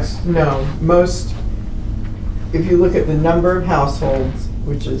Most have- mix. No, most, if you look at the number of households,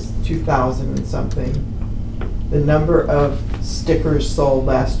 which is 2,000 and something, the number of stickers sold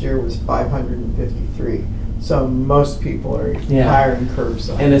last year was 553. So most people are Yeah. hiring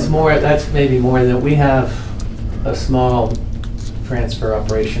curbside. And it's more, that's maybe more than, we have a small transfer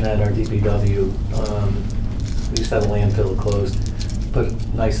operation at our DPW. We used to have a landfill closed, put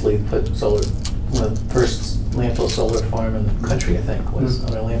solar, one of the first landfill solar farm in the country, I think, was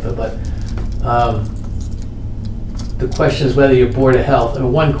on our landfill. But the question is whether your Board of Health,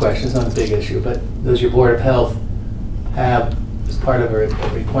 and one question, it's not a big issue, but does your Board of Health have, as part of a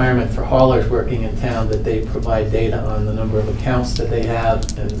requirement for haulers working in town, that they provide data on the number of accounts that they have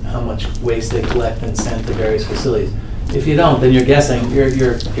and how much waste they collect and send to various facilities? If you don't, then you're guessing, you're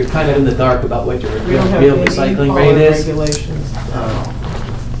kind of in the dark about what your We don't have real any recycling hauler rate is. regulations.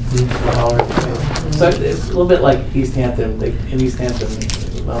 For haulers. So it's a little bit like East Hampton. In East Hampton,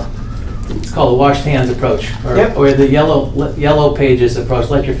 well, it's called a washed hands approach, Yep. or the yellow pages approach.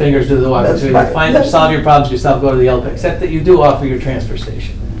 Let your fingers do the walking. That's So you right. solve your problems yourself. Go to the yellow page. Except that you do offer your transfer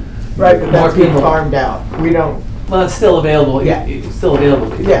station. Right, but More that's being people. farmed out. We don't, Well, it's still available. Yeah. It's still available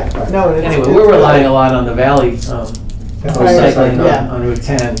to people. yeah, no, and it's. Anyway, it's we're really- relying a lot on the Valley recycling Yeah. on Route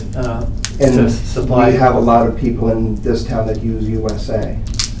 10 to And supply. we have a lot of people in this town that use USA.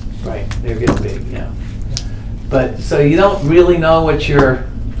 Right, they're getting big, yeah. But, so you don't really know what your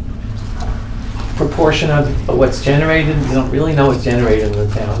proportion of what's generated, you don't really know what's generated in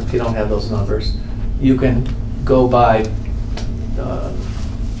the town if you don't have those numbers. You can go by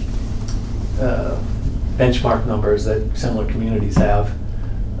benchmark numbers that similar communities have.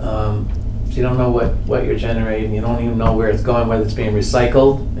 So you don't know what you're generating, you don't even know where it's going, whether it's being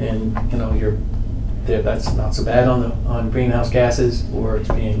recycled, and, you know, that's not so bad on greenhouse gases, or it's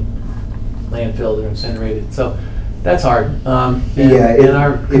being landfilled or incinerated. So that's hard. Yeah, And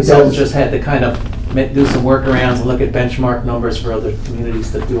our it consultants does. just had to kind of do some workarounds and look at benchmark numbers for other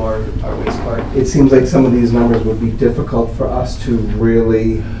communities that do our waste part. It seems like some of these numbers would be difficult for us to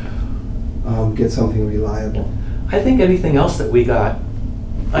really get something reliable. I think anything else that we got,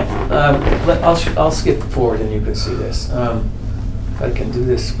 I'll skip forward and you can see this. If I can do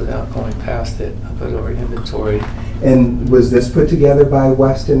this without going past it, I'll go to our inventory. And was this put together by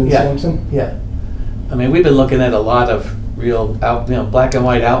Weston and Yeah. Sampson? Yeah. I mean, we've been looking at a lot of real black and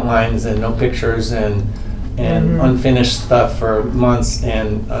white outlines and no pictures and Mhm. unfinished stuff for months,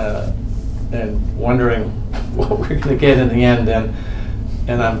 and wondering what we're gonna get in the end.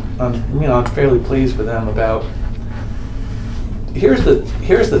 And I'm fairly pleased with them about. Here's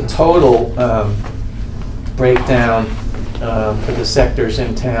the total breakdown for the sectors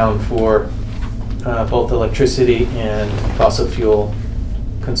in town for both electricity and fossil fuel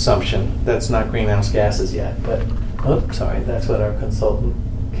consumption. That's not greenhouse gases yet, but, sorry, that's what our consultant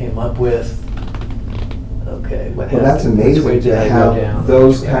came up with. Okay, what Well, happened? that's Which way amazing did to I go have down?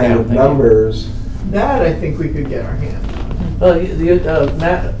 those Down, kind of thank you. numbers. That I think we could get our hand on. Well,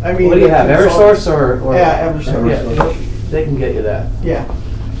 Matt, I mean, what do you the have, consult- Eversource or? Yeah, Eversource. Yeah, they can get you that. Yeah,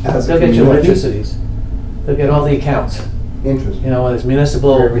 As a They'll get you community. electricities. They'll get all the accounts, Interesting. you know, whether it's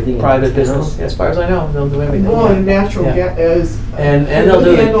municipal, For everything in private town? business. As far as I know, they'll do everything. well, and natural Yeah. gas is. And they'll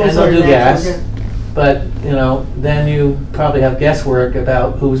do gas. But, you know, then you probably have guesswork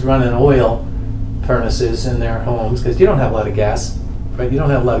about who's running oil furnaces in their homes, because you don't have a lot of gas, right? You don't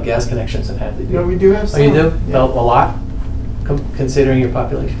have a lot of gas connections in Hadley, do No, you? we do have Oh, some. you do? Yeah. A lot, considering your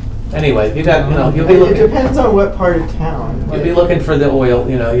population? Anyway, you got, you know, you'll be It looking, depends on what part of town. you'll be looking for the oil,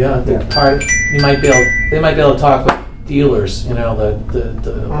 you know, yeah, the Yeah. part, they might be able to talk with dealers, you know, the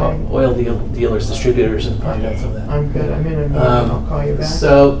I'm- oil dealers, distributors, and find out some of that. I'm good, I'm in a meeting, I'll call you back.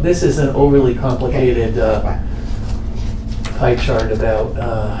 So this is an overly complicated pie chart about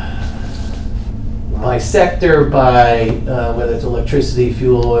by sector, by whether it's electricity,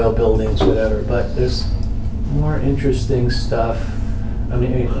 fuel, oil, buildings, whatever. But there's more interesting stuff. I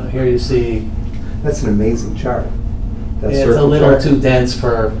mean, here you see That's an amazing chart. That it's a circle little chart. too dense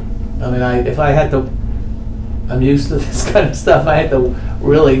for. I mean, if I had to, I'm used to this kind of stuff. I had to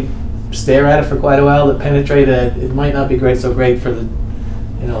really stare at it for quite a while to penetrate it. It might not be so great for the,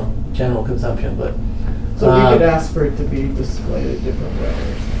 you know, general consumption, but. So we could ask for it to be displayed a different way.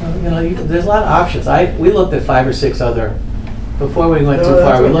 You know, there's a lot of options. We looked at 5 or 6 other, before we went No, too that's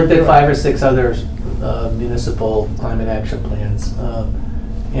far, we what looked we're at doing. 5 or 6 other municipal climate action plans.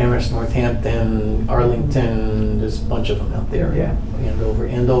 Amherst, Northampton, Arlington, there's a bunch of them out there. Yeah.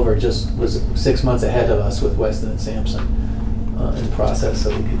 Andover just was 6 months ahead of us with Weston and Sampson in process, so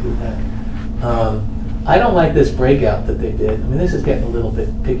we could do that. I don't like this breakout that they did. I mean, this is getting a little bit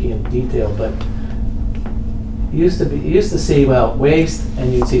picky in detail, but you used to see, well, waste,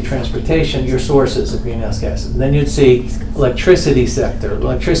 and you'd see transportation, your sources of greenhouse gases. And then you'd see electricity sector,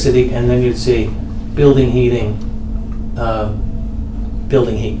 and then you'd see building heating,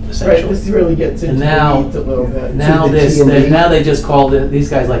 building heat, Right, essentially. this really gets into And now- the weeds a little bit. Now the this, T&D? now they just called it, these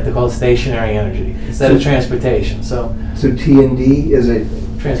guys like to call it stationary energy instead of transportation. So So T&D is a.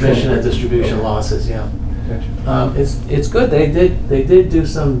 transmission and distribution Okay. losses, yeah. Gotcha. It's good. They did do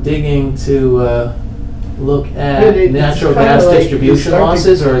some digging to look Yeah, at it's natural kinda gas like distribution you start to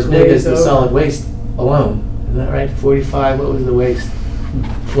losses, or as big as the glaze over. solid waste alone. Isn't that right? 45. What was the waste?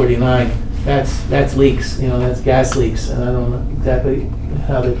 49. That's leaks. You know, that's gas leaks, and I don't know exactly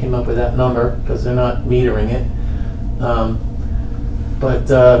how they came up with that number because they're not metering it.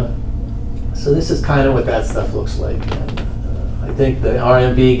 So this is kind of what that stuff looks like. And, I think the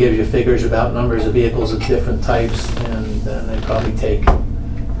RMV gives you figures about numbers of vehicles of different types, and then they probably take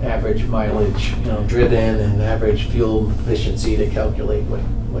average mileage, driven, and average fuel efficiency to calculate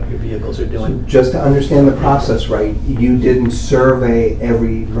what your vehicles are So doing. just to understand the process right, you didn't survey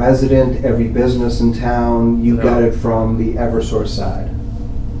every resident, every business in town, you No. got it from the Eversource side.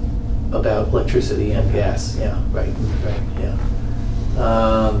 About electricity and gas, yeah, right,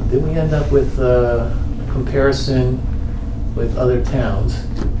 yeah. Did we end up with a comparison with other towns?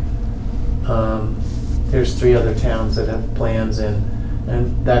 There's 3 other towns that have plans, and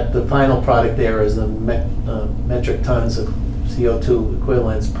that the final product there is the metric tons of CO2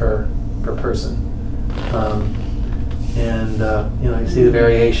 equivalents per person. You see the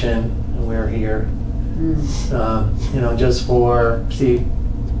variation, and we're here. Just for, see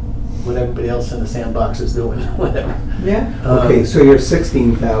what everybody else in the sandbox is doing, whatever. Yeah, Okay, so you're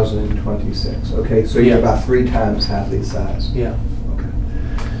 16,026. Okay, so you're Yeah. about 3 times half the size. Yeah. Okay.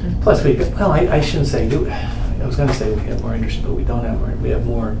 Plus, I shouldn't say, I was gonna say we have more industry, but we don't have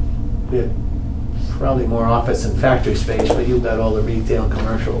more. We have probably more office and factory space, but you've got all the retail and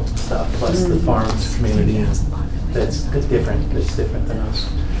commercial stuff, plus the farms community. That's different than us.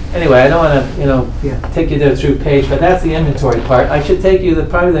 Anyway, I don't wanna, Yeah. take you there through page, but that's the inventory part. I should take you,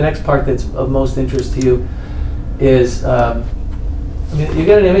 probably the next part that's of most interest to you is, you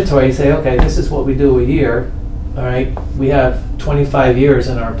get an inventory, you say, okay, this is what we do a year, all right? We have 25 years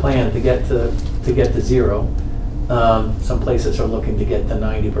in our plan to get to zero. Some places are looking to get to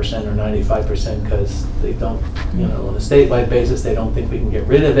 90% or 95% because they don't, on a statewide basis, they don't think we can get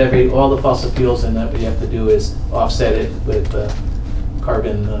rid of all the fossil fuels, and that what you have to do is offset it with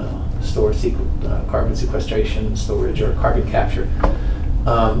carbon sequestration, storage, or carbon capture.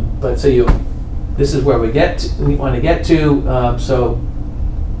 This is where we want to get to. So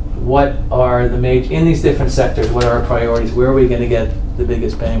what are the major, in these different sectors, what are our priorities? Where are we going to get the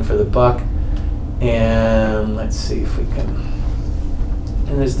biggest bang for the buck? And let's see if we can,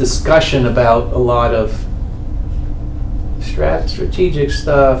 and there's discussion about a lot of strategic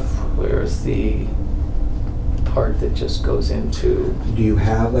stuff. Where's the part that just goes into, Do you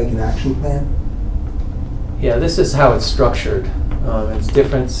have like an action plan? yeah, this is how it's structured. It's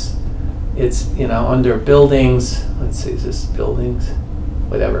different, it's, under buildings, let's see, is this buildings?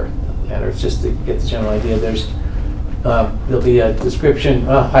 Whatever, doesn't matter, it's just to get the general idea. There'll be a description,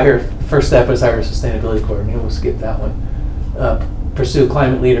 first step is hire a sustainability coordinator, we'll skip that one. Pursue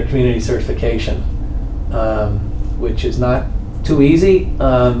climate leader community certification, which is not too easy.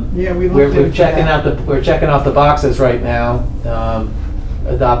 yeah, we looked We're into checking that. we're checking off the boxes right now,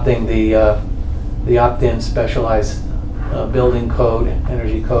 adopting the opt-in specialized building code,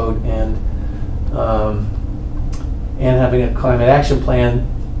 energy code, and having a climate action plan.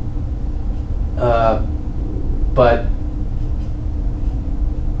 But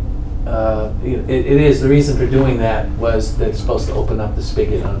it is, the reason for doing that was that it's supposed to open up the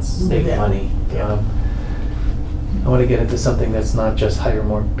spigot on state Yeah. money. Yeah. I want to get into something that's not just hire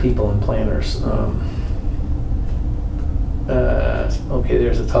more people and planners. Okay,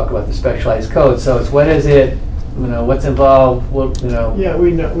 there's a talk about the specialized code. So it's, what is it? What's involved? Yeah,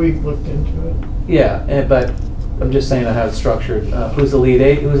 we've looked into it. Yeah, but I'm just saying how it's structured. Who's the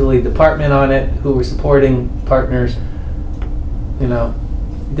lead department on it? Who are supporting partners?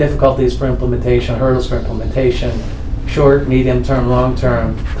 Difficulties for implementation, hurdles for implementation, short, medium term, long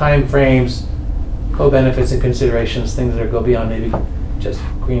term, time frames, co-benefits and considerations, things that go beyond maybe just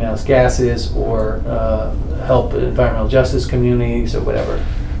greenhouse gases or help environmental justice communities or whatever.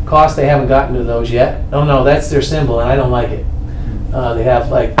 Cost, they haven't gotten to those yet. Oh no, that's their symbol and I don't like it. They have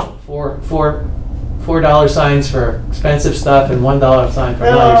like $4 signs for expensive stuff and $1 sign for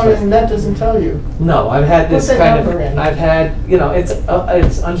No, non-expensive. and that doesn't tell you. No, I've had this Put the kind of, number in. I've had,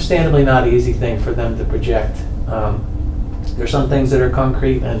 it's understandably not an easy thing for them to project. There's some things that are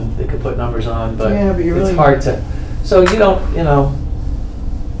concrete and they could put numbers on, but Yeah, but you it's really- hard to. So you don't,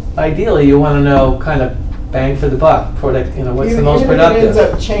 ideally you want to know kind of bang for the buck, product, what's the most Even productive. if it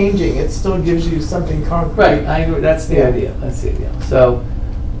ends up changing, it still gives you something concrete. Right, I agree, that's the Yeah. idea, that's the idea. So,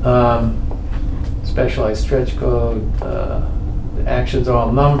 specialized stretch code, the actions are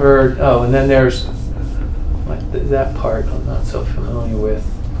all numbered. Oh, and then there's, like, that part I'm not so familiar with.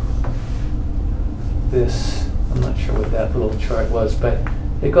 This, I'm not sure what that little chart was, but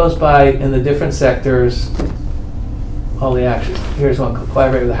it goes by in the different sectors, all the actions. Here's one,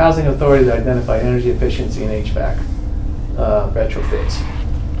 collaborate with the housing authority to identify energy efficiency and HVAC retrofits.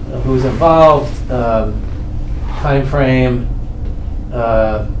 Who's involved, time frame,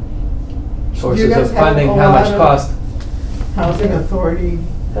 sources guys of have funding, a how much lot of- cost. Housing authority,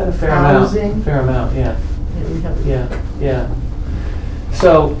 Got a fair Housing. amount, fair amount, yeah. yeah, we have. Yeah.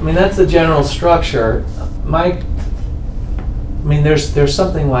 So, that's the general structure. There's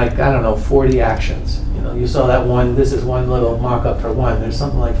something like, I don't know, 40 actions. You saw that one, this is one little mock-up for one. There's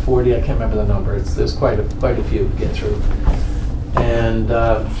something like 40, I can't remember the number. There's quite a few to get through. And,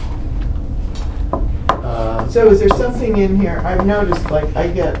 So is there something in here, I've noticed, like, I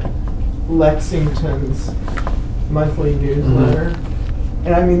get Lexington's monthly newsletter,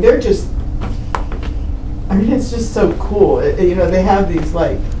 and they're just, it's just so cool. They have these,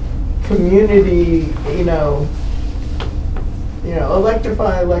 like, community,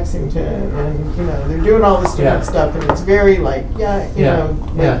 electrify Lexington, and, they're doing all this different Yeah. stuff, and it's very, like, Yeah.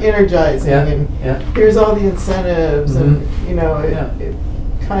 energizing, Yeah. and yeah, here's all the incentives, and, Yeah. it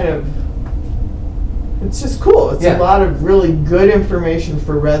kind of, it's just cool. It's Yeah. a lot of really good information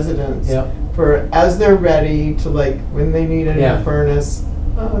for residents, yeah. for as they're ready to, like, when they need a Yeah. new furnace,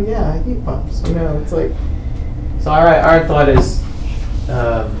 oh yeah, heat pumps, it's like, So our thought is,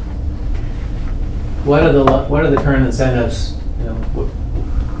 what are the current incentives?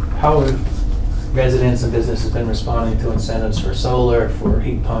 How have residents and businesses been responding to incentives for solar, for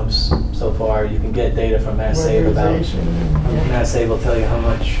heat pumps so far? You can get data from Mass Save about. weatherization, and- Mass Save will tell you how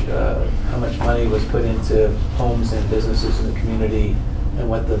much money was put into homes and businesses in the community and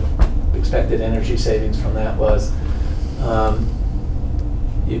what the expected energy savings from that was.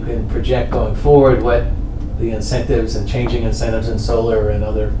 You can project going forward what the incentives and changing incentives in solar and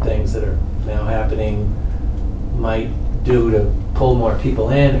other things that are now happening might do to pull more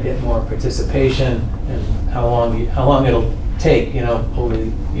people in, to get more participation, and how long it'll take, over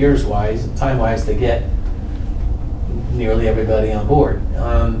the years-wise, time-wise, to get nearly everybody on board.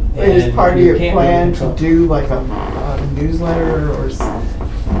 Wait, is And part of you your can't really plan to control- do like a newsletter or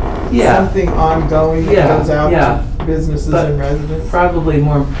Yeah. something ongoing that Yeah, goes out yeah. to businesses But and residents? Probably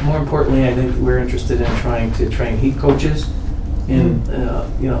more importantly, I think we're interested in trying to train heat coaches in,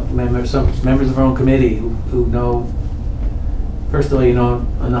 members of our own committee who know, first of all,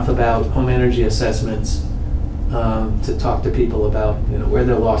 enough about home energy assessments to talk to people about, where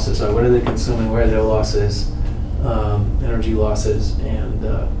their losses are, what are they consuming, where are their losses, energy losses, and,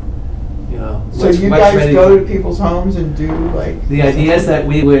 So what's you much guys ready- go to people's homes and do like? The idea is that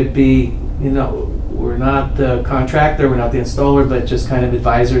we would be, we're not the contractor, we're not the installer, but just kind of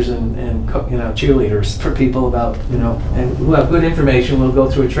advisors and cheerleaders for people about, and who have good information, we'll go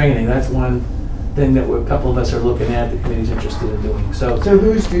through a training. That's one thing that a couple of us are looking at, the committee's interested in doing. So So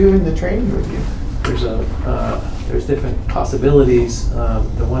who's doing the training with you? there's different possibilities.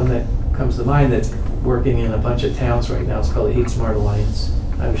 The one that comes to mind that's working in a bunch of towns right now is called the Heat Smart Alliance.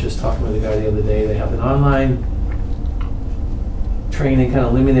 I was just talking with a guy the other day. They have an online training, kind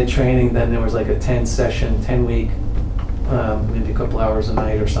of limited training. Then there was like a 10-week, maybe a couple hours a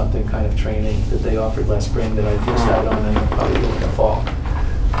night or something kind of training that they offered last spring that I missed out on, and probably in the fall.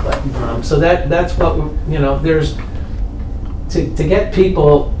 But so that's what there's to get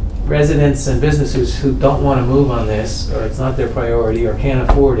people, residents and businesses who don't want to move on this, or it's not their priority, or can't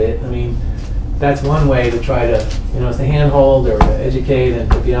afford it. That's one way to try to, it's to handhold or to educate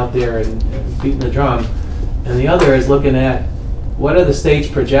and to be out there and beating the drum. And the other is looking at what are the state's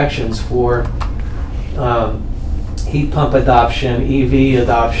projections for heat pump adoption, EV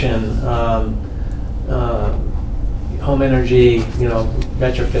adoption, home energy,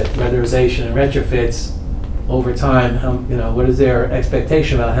 retrofit, weatherization and retrofits over time. What is their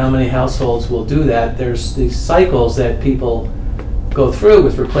expectation about how many households will do that? There's these cycles that people go through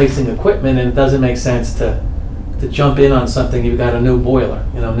with replacing equipment, and it doesn't make sense to to jump in on something, you've got a new boiler,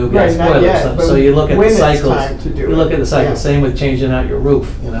 new gas Right, not boiler. yet, but So you look at when the it's cycles. time to do You look it, at the cycle, yeah. same with changing out your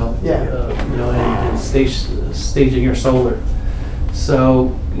roof, Yeah. and staging your solar.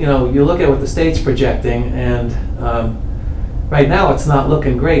 So, you look at what the state's projecting, and right now, it's not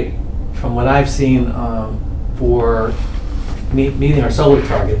looking great from what I've seen for meeting our solar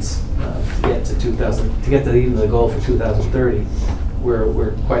targets to get to 2000, to get to even the goal for 2030.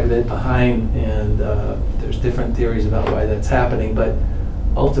 We're quite a bit behind, and there's different theories about why that's happening, but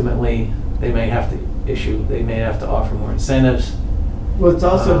ultimately, they may have to offer more incentives. Well, it's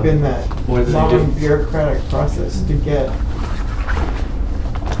also been that More than they do. long bureaucratic process to get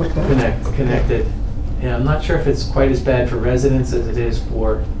hooked up. Connected. And I'm not sure if it's quite as bad for residents as it is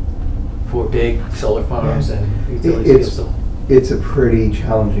for big solar farms Yeah. and utilities. It's, it's a pretty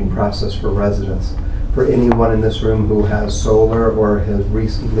challenging process for residents. For anyone in this room who has solar or has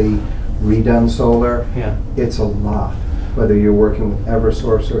recently redone solar, Yeah, it's a lot, whether you're working with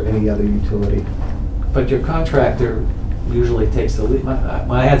Eversource or any other utility. but your contractor usually takes the lead.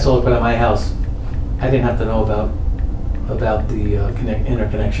 When I had solar put on my house, I didn't have to know about the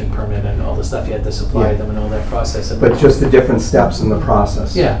interconnection permit and all the stuff you had to supply Yeah. them and all that process. But just the different steps in the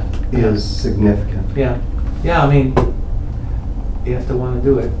process Yeah. is significant. Yeah, I mean, you have to want to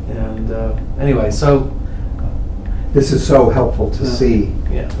do it, and anyway, so, This is so helpful to Yeah. see.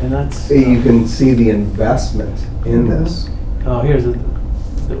 yeah, and that's, You can see the investment in this. oh, we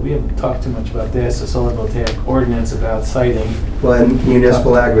haven't talked too much about this, the solar voltaic ordinance about siting. Well, and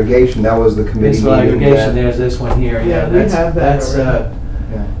municipal aggregation, that was the committee Municipal meeting. aggregation, that- there's this one here, Yeah, yeah, we that's, have that already.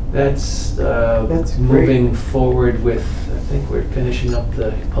 Yeah. that's That's great. moving forward with, I think we're finishing up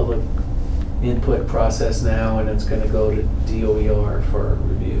the public input process now, and it's gonna go to DOER for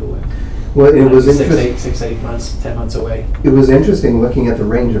review. And Well, it was 8 months, 10 months away. It was interesting looking at the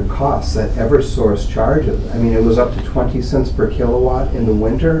range of costs that Eversource charges. I mean, it was up to 20 cents per kilowatt in the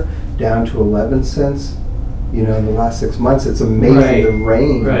winter, down to 11 cents, in the last 6 months. It's amazing the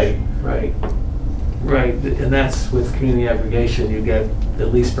range. Right, and that's with community aggregation, you get,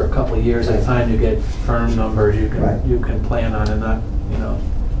 at least for a couple of years at a time, you get firm numbers Right. you can plan on and not,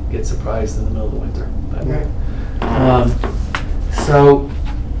 get surprised in the middle of the winter. But, Right. So,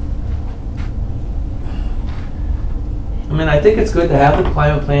 I mean, I think it's good to have the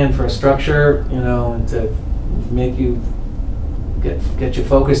climate plan for a structure, and to make you get you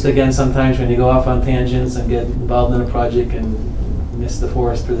focused again sometimes when you go off on tangents and get involved in a project and miss the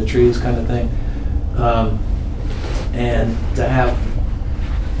forest through the trees kind of thing. And to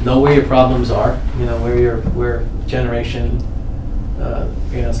know where your problems are, where generation,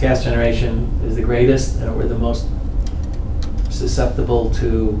 greenhouse gas generation is the greatest, we're the most susceptible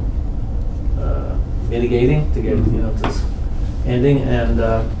to mitigating, to get, to ending, and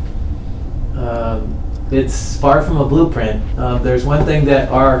it's far from a blueprint. There's one thing that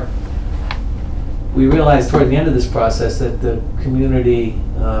we realized toward the end of this process, that the community,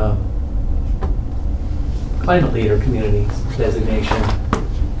 climate leader community designation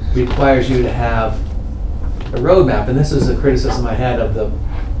requires you to have a roadmap, and this is a criticism I had of the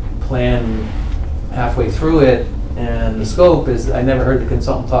plan halfway through it, and the scope is, I never heard the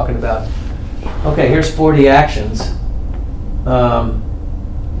consultant talking about, okay, here's 40 actions.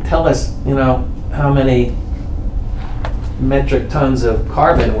 Tell us, how many metric tons of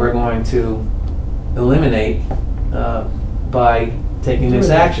carbon we're going to eliminate by taking this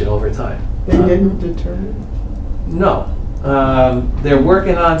action over time. They didn't determine? No. They're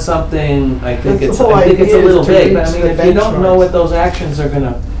working on something, I think That's it's the whole a idea little is to big, but I reach mean, the if you don't know benchmarks. what those actions are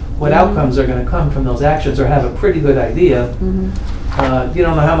what outcomes are gonna come from those actions, or have a pretty good idea, you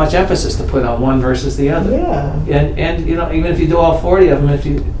don't know how much emphasis to put on one versus the other. Yeah. And even if you do all 40 of them, if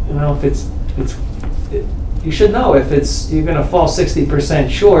you should know if you're gonna fall 60%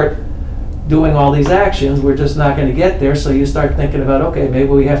 short doing all these actions, we're just not gonna get there, so you start thinking about, okay, maybe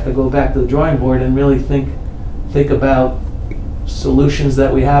we have to go back to the drawing board and really think about solutions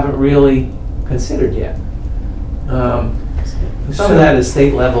that we haven't really considered yet. Some of that is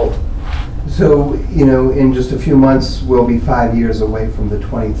state level. So, in just a few months, we'll be 5 years away from the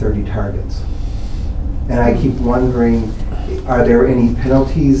 2030 targets. And I keep wondering, are there any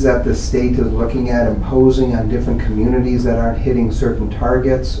penalties that the state is looking at imposing on different communities that aren't hitting certain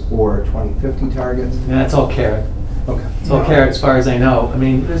targets or 2050 targets? And that's all carrot. Okay. It's all carrot as far as I know. I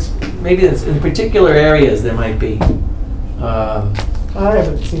mean, maybe it's in particular areas there might be I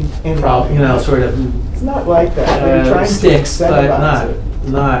haven't seen any. sort of It's not like that. They're trying to sticks, but incentivize it.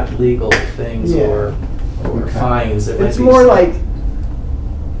 not legal things Yeah. or Okay. fines. It might It's be more like,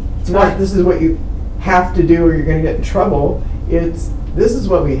 it's not, this is what you have to do or you're gonna get in trouble. It's, this is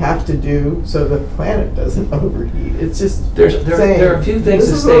what we have to do so the planet doesn't overheat. It's just There saying, are a few things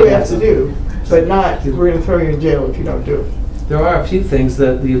this the is what state we have has. to do, but not, we're gonna throw you in jail if you don't do it. There are a few things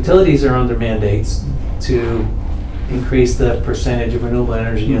that the utilities are under mandates to increase the percentage of renewable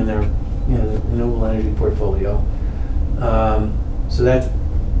energy in their, the renewable energy portfolio. So that's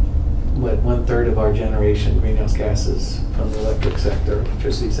what 1/3 of our generation greenhouse gases from the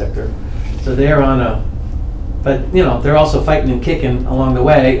electricity sector. So they're on a, but they're also fighting and kicking along the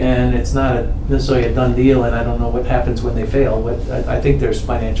way, and it's not necessarily a done deal. And I don't know what happens when they fail. But I think there's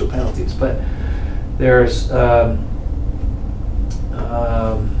financial penalties, but there's.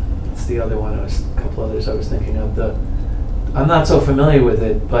 What's the other one? A couple others I was thinking of. I'm not so familiar with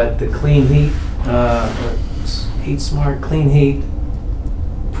it, but the Clean Heat, or Heat Smart Clean Heat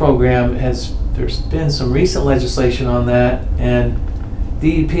program there's been some recent legislation on that, and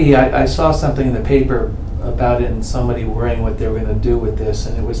DEP, I saw something in the paper about it and somebody worrying what they were going to do with this,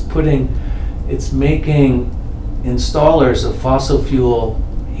 and it's making installers of fossil fuel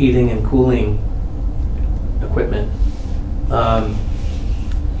heating and cooling equipment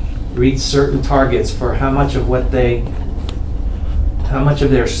reach certain targets for how much of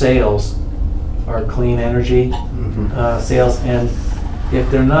their sales are clean energy sales, and if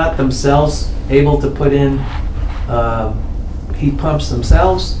they're not themselves able to put in heat pumps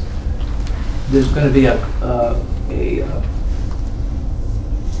themselves, there's going to be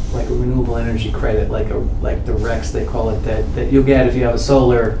like a renewable energy credit, like the RECs they call it, that you'll get if you have a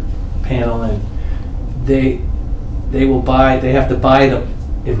solar panel, and they have to buy them.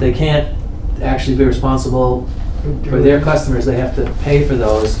 If they can't actually be responsible for their customers, they have to pay for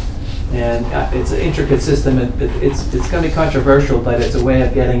those. And it's an intricate system. It's going to be controversial, but it's a way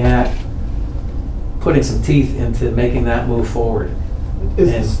of getting at putting some teeth into making that move forward.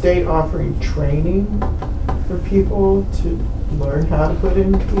 Is the state offering training for people to learn how to put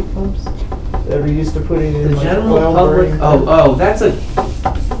in heat pumps that are used to putting in The like general oil public, burning? that's a,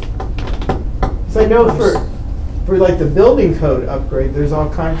 So I know for like the building code upgrade, there's all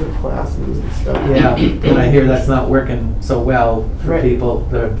kinds of classes and stuff. yeah, and I hear that's not working so well for Right. people,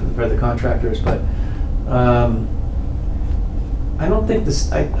 for the contractors, but I don't think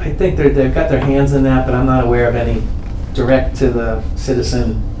I think they've got their hands in that, but I'm not aware of any direct to the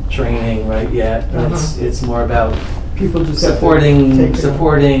citizen training right yet. It's more about People just have to take it on.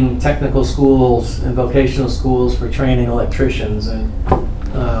 supporting technical schools and vocational schools for training electricians and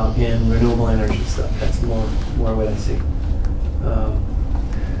in renewable energy stuff. That's more what I see.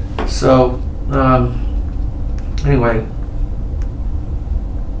 Anyway,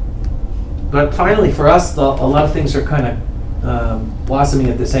 but finally for us, a lot of things are kind of blossoming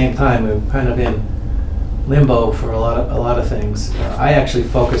at the same time. We're kind of in limbo for a lot of things. I actually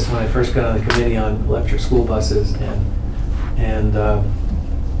focused when I first got on the committee on electric school buses, and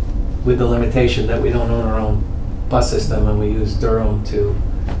with the limitation that we don't own our own bus system, and we use Durham to.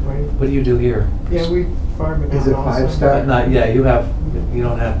 Right. What do you do here? Yeah, we farm it Is it out also. 5-star? Not, yeah, you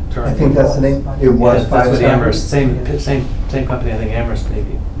don't have Durham. I think that's the name. It was Yeah, that's what 5-star. Amherst, same company. I think Amherst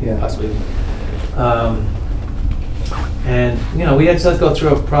maybe, Yeah. possibly. And we had to go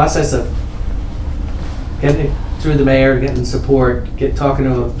through a process of getting it through the mayor, getting support, talking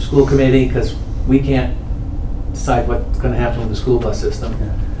to a school committee, because we can't decide what's going to happen with the school bus system.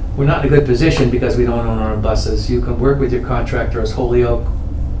 Yeah. We're not in a good position because we don't own our own buses. You can work with your contractor, as Holyoke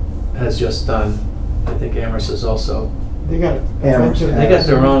has just done. I think Amherst is also. They got Amherst They got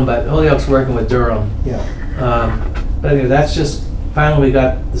their own, but Holyoke's working with Durham. Yeah. But anyway, that's just, finally we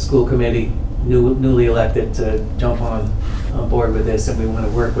got the school committee newly elected to jump on board with this, and we want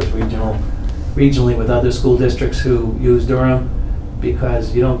to work with regionally with other school districts who use Durham,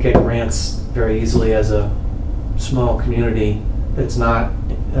 because you don't get grants very easily as a small community that's not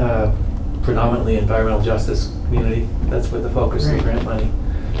predominantly environmental justice community. That's where the focus of the grant money.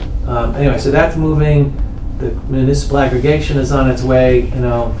 Anyway, so that's moving. The municipal aggregation is on its way,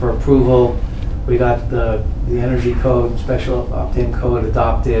 for approval. We got the energy code, special opt-in code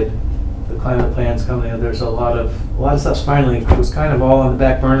adopted. The climate plan's coming. There's a lot of stuff's finally, it was kind of all on the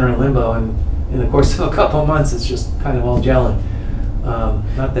back burner in limbo, and in the course of a couple of months, it's just kind of all gelling.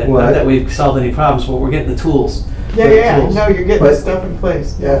 Not that we've solved any problems, but we're getting the tools. Yeah, no, you're getting But- the stuff in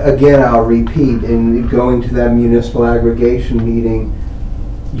place. Yeah. Again, I'll repeat, in going to that municipal aggregation meeting,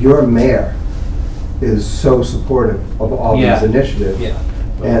 your mayor is so supportive of all Yeah. these initiatives. Yeah.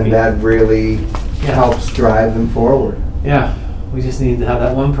 And that really Yeah. helps drive them forward. Yeah, we just need to have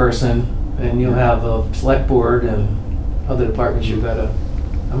that one person, and you'll have a select board and other departments. You've got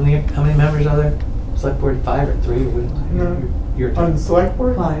how many members are there? Select board, 5 or 3? No. Your On the select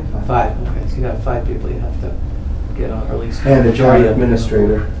board? 5. 5. Okay, so you got 5 people you have to get on, or at least. And a town majority of them.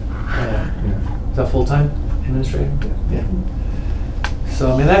 administrator. Yeah. Is that full-time administrator? Yeah.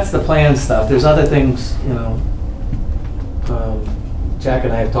 So, I mean, that's the plan stuff. There's other things, you know, Jack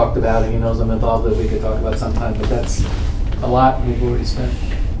and I have talked about, and he knows I'm involved, that we could talk about sometime, but that's a lot. We've already spent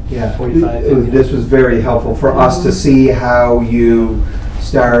Yeah, 45, 50 this was very helpful for us to see how you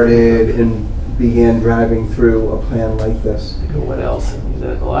started and began driving through a plan like this. What else? I mean,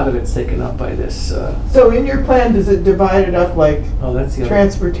 a lot of it's taken up by this, So in your plan, does it divide it up like oh, that's the other.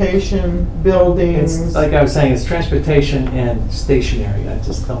 transportation, buildings? It's, like I was saying, it's transportation and stationary. I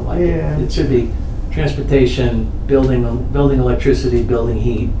just don't like Yeah. it. It should be transportation, building electricity, building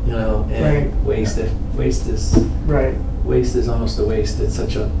heat, you know, and Right. waste is Right. waste is almost a waste. It's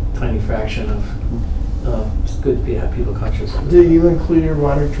such a tiny fraction of, it's good to have people conscious of it. Do you include your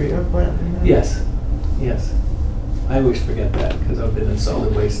water treatment plant in that? Yes, yes. I always forget that because I've been in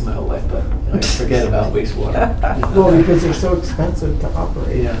solid waste my whole life, but I forget about wastewater. Well, because they're so expensive to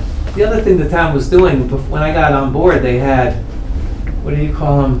operate. Yeah. The other thing the town was doing, when I got on board, they had, what do you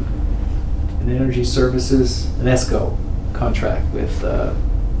call them? An energy services, an ESCO contract with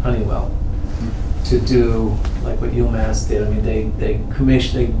Honeywell to do like what UMass did. I mean, they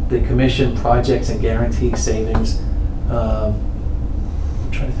commission projects and guarantee savings. I'm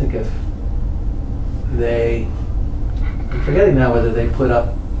trying to think if I'm forgetting now whether they put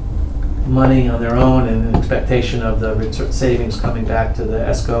up money on their own in an expectation of the savings coming back to the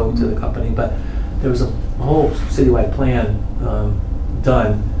ESCO, to the company, but there was a whole citywide plan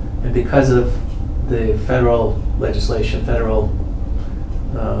done, and because of the federal legislation, federal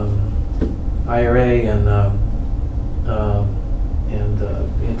IRA and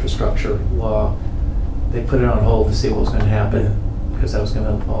infrastructure law, they put it on hold to see what was going to happen, because that was going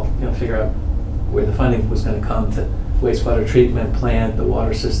to figure out where the funding was going to come to wastewater treatment plant, the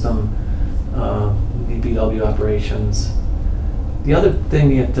water system, BW operations. The other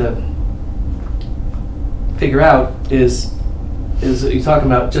thing you have to figure out is you're talking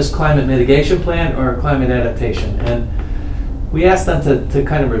about just climate mitigation plan or climate adaptation. And we asked them to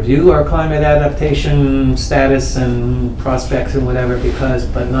kind of review our climate adaptation status and prospects and whatever,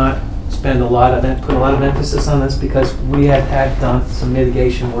 but not spend put a lot of emphasis on this, because we had done some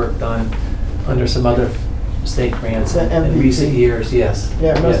mitigation work done under some other state grants The in MVP. recent years, yes.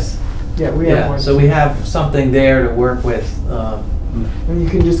 Yeah, it must- yeah, we have one. So we have something there to work with. And you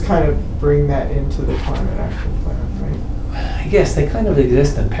can just kind of bring that into the climate action plan, right? I guess they kind of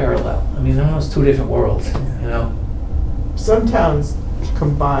exist in parallel. I mean, they're almost two different worlds, you know? Some towns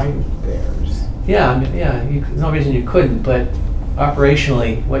combine theirs. Yeah, I mean, yeah, there's no reason you couldn't, but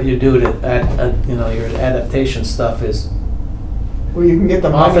operationally, what you do to your adaptation stuff is Well, you can get the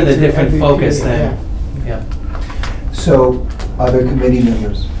money offer the to different MVP, focus yeah. than, yeah. So, other committee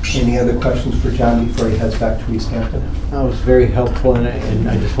members, any other questions for John before he heads back to East Hampton? That was very helpful, and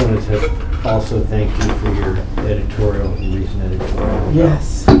I just wanted to also thank you for your editorial, your recent editorial.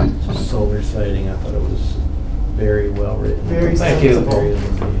 Yes, Solar siting, I thought it was very well written. very Thank you. sensible. Very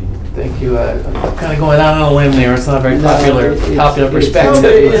illuminating. Thank you. I'm kind of going out on a limb there. It's not a very No, popular it's- No, perspective.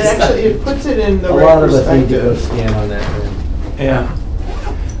 but it actually, it puts it in the A right lot of us need to go perspective. scan on that room. Yeah.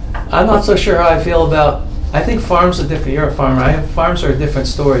 I'm not so sure how I feel about, I think farms are different. You're a farmer. Farms are a different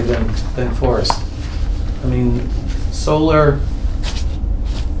story than forest. I mean, solar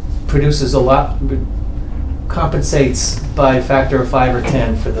produces a lot, compensates by a factor of 5 or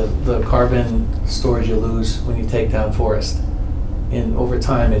 10 for the carbon storage you lose when you take down forest. And over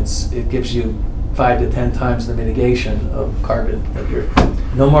time, it gives you 5 to 10 times the mitigation of carbon. That you're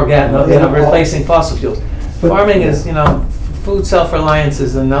no more replacing fossil fuels. Farming is, food self-reliance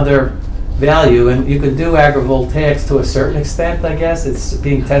is another value, and you could do agrivoltaics to a certain extent, I guess. It's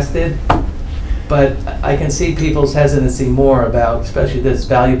being tested. But I can see people's hesitancy more about, especially this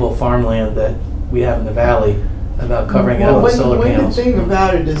valuable farmland that we have in the valley, about covering it up with solar panels. The thing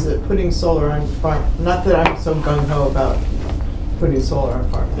about it is that putting solar on farm, not that I'm so gung-ho about putting solar on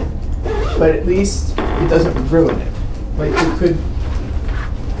farmland, but at least it doesn't ruin it. Like, you could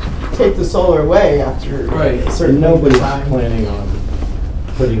take the solar away after Right. a certain And amount of nobody's time. planning on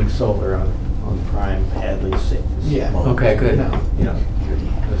putting solar on prime Hadley 6. Yeah. Okay, good. No.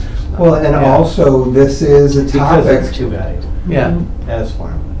 That's just not- Well, and Yeah. also, this is a Because it's topic, too valuable Yeah, as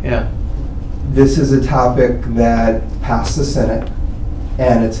farmland. yeah. this is a topic that passed the Senate,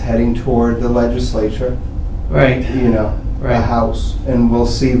 and it's heading toward the legislature, Right. the Right. House, and we'll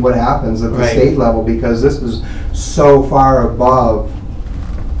see what happens at the Right. state level, because this is so far above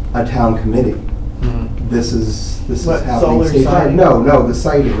a town committee. Mhm. This is What, happening solar statewide. siting? No, the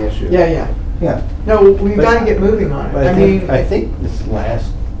siting issue. Yeah. Yeah. No, we've But- got to get moving on it. But I mean, I think this last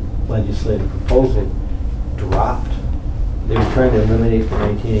legislative proposal dropped they were trying to eliminate the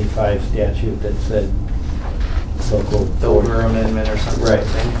 1985 statute that said local. Dover Amendment or something. Right.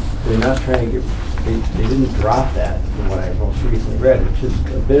 They're not trying to get, they didn't drop that from what I most recently read, which is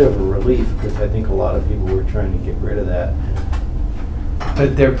a bit of a relief because I think a lot of people were trying to get rid of that.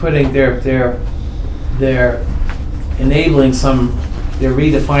 But they're putting, they're enabling some, they're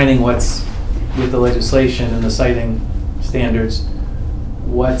redefining what's, with the legislation and the siting standards,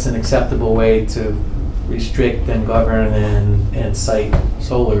 what's an acceptable way to restrict and govern and cite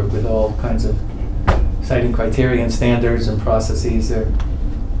solar with all kinds of citing criteria and standards and processes there.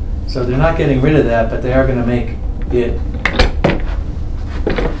 So they're not getting rid of that, but they are going to make it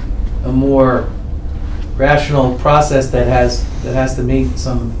a more rational process that has to meet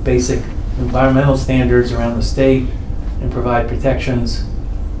some basic environmental standards around the state and provide protections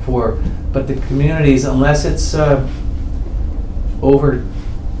for. But the communities, unless it's over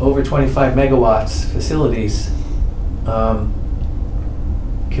 25 megawatts facilities,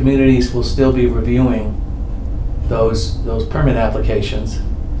 communities will still be reviewing those permit applications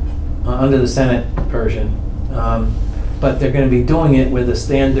under the Senate version. But they're going to be doing it with a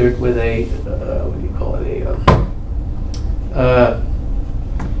standard, with a, what do you call it,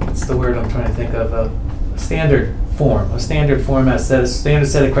 what's the word I'm trying to think of, a standard form as a standard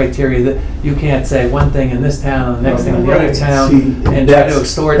set of criteria that you can't say one thing in this town and the next thing in the other Right. town See, and try to that's-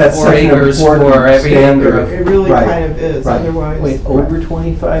 extort that's 4 such an acres important for every standard. acre of. It really Right. kind of is, Right. otherwise. Wait, over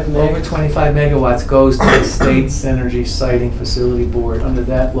 25 meg? Over 25 megawatts goes to the state's energy siting facility board under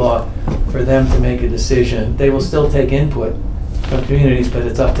that law for them to make a decision. They will still take input from communities, but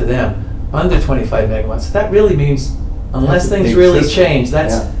it's up to them. Under 25 megawatts, that really means, unless That's a things big really system. change,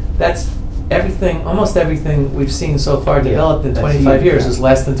 Yeah. that's everything, almost everything we've seen so far Yeah, developed in that's 25 huge, years yeah. is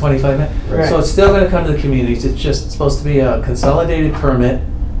less than 25 Right. So it's still gonna come to the communities. It's just supposed to be a consolidated permit.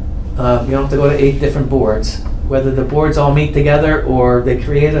 You don't have to go to 8 different boards. Whether the boards all meet together or they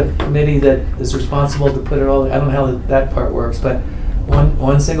create a committee that is responsible to put it all, I don't know how that part works, but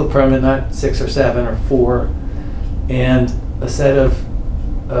one single permit, not 6 or 7 or 4, and a set of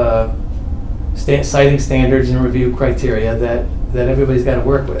citing standards and review criteria that everybody's got to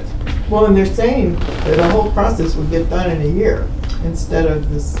work with. Well, and they're saying that the whole process would get done in a year instead of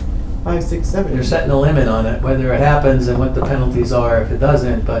this 5, 6, 7. They're setting a limit on it, whether it happens and what the penalties are if it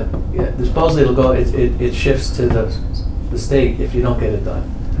doesn't, but yeah, supposedly it'll go, it shifts to the state if you don't get it done.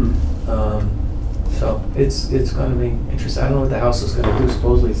 So it's going to be interesting. I don't know what the House is going to do.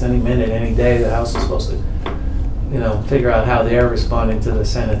 Supposedly it's any minute, any day, the House is supposed to, figure out how they're responding to the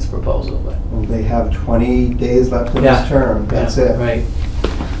Senate's proposal, but. Well, they have 20 days left in Yeah. this term, that's Yeah, it. Right.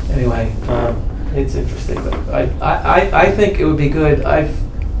 Anyway, it's interesting, but I think it would be good, I've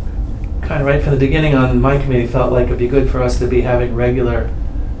kind of right from the beginning on my committee felt like it'd be good for us to be having regular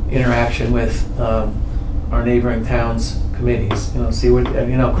interaction with our neighboring towns' committees, see what,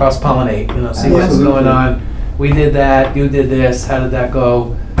 cross-pollinate, see what's Absolutely. going on. We did that, you did this, how did that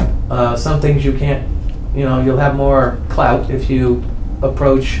go? Some things you can't, you'll have more clout if you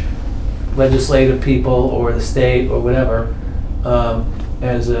approach legislative people or the state or whatever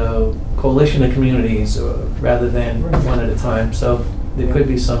as a coalition of communities rather than one at a time. So there could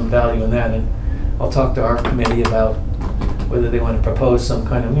be some value in that, and I'll talk to our committee about whether they want to propose some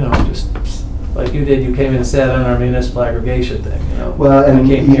kind of, just like you did, you came in and said on our municipal aggregation thing, Well, and I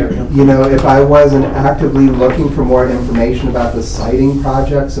came here. if I wasn't actively looking for more information about the siting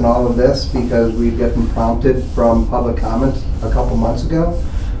projects and all of this, because we've gotten prompted from public comments a couple months ago,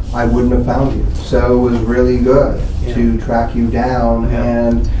 I wouldn't have found you. So it was really good to track you down Yeah.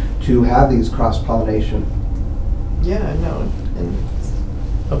 and to have these cross-pollination. Yeah, no, and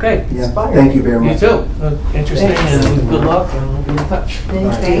Okay. Yeah, Inspired. thank you very You much. too. Interesting, Thanks. and good luck, and we'll be in touch.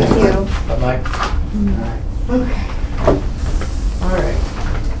 Thank you. Bye-bye. okay. All right,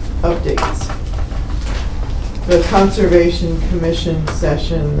 updates. The Conservation Commission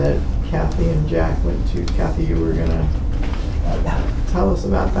session that Kathy and Jack went to. Kathy, you were gonna tell us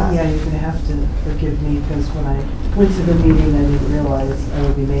about that? Yeah, you're gonna have to forgive me, because when I went to the meeting, I didn't realize I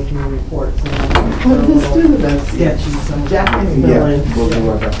would be making a report, so I'm Let's do this. sketchy, so. Jack and Fill Yeah, in. we'll do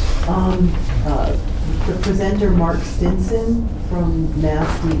our best. The presenter, Mark Stinson from Mass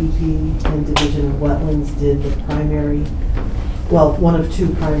DEP and Division of Wetlands, did the primary, well, one of 2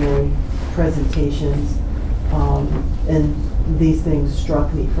 primary presentations. And these things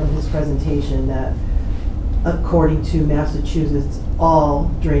struck me from his presentation, that according to Massachusetts, all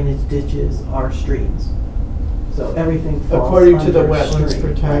drainage ditches are streams. So everything falls According to the under wetlands stream,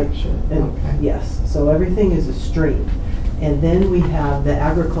 right? protection, And- okay. Yes, so everything is a stream. And then we have the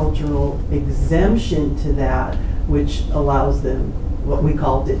agricultural exemption to that, which allows them what we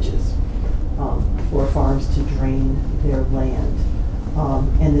call ditches, for farms to drain their land.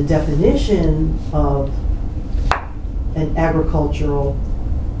 And the definition of an agricultural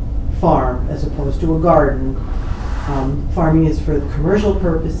farm as opposed to a garden, farming is for commercial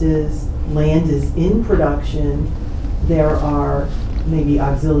purposes, land is in production, there are maybe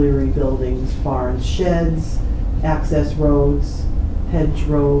auxiliary buildings, barns, sheds, access roads, hedge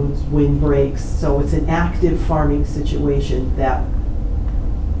roads, windbreaks, so it's an active farming situation that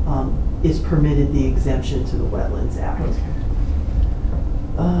is permitted the exemption to the Wetlands Act.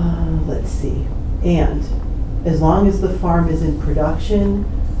 Let's see, and as long as the farm is in production,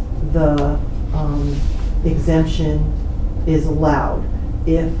 the exemption is allowed.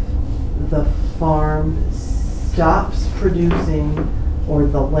 If the farm stops producing, or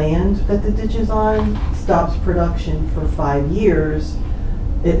the land that the ditch is on stops production for 5 years,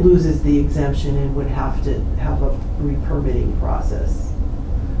 it loses the exemption and would have to have a re-permitting process.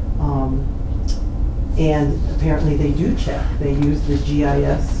 And apparently they do check. They use the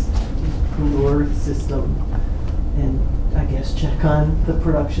GIS, Google Earth system, and I guess check on the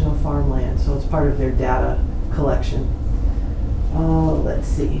production of farmland. So it's part of their data collection. Let's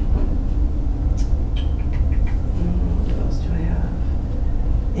see. What else do I have?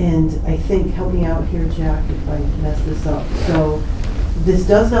 And I think, help me out here, Jack, if I mess this up. So this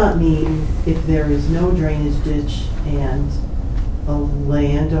does not mean if there is no drainage ditch and a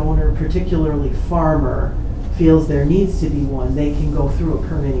landowner, particularly farmer, feels there needs to be one, they can go through a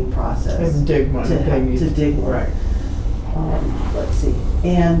permitting process. And dig one. To dig one. Right. Let's see,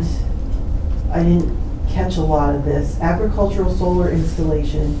 and I didn't catch a lot of this. Agricultural solar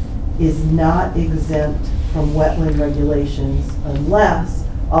installation is not exempt from wetland regulations unless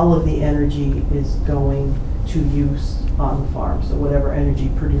all of the energy is going to use on the farm. So whatever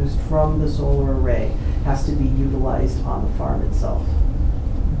energy produced from the solar array has to be utilized on the farm itself.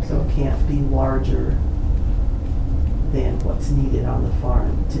 So it can't be larger than what's needed on the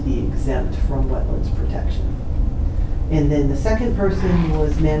farm to be exempt from wetlands protection. And then the second person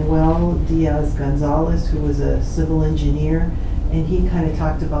was Manuel Diaz Gonzalez, who was a civil engineer, and he kind of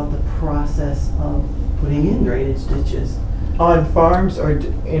talked about the process of putting in drainage ditches. On farms or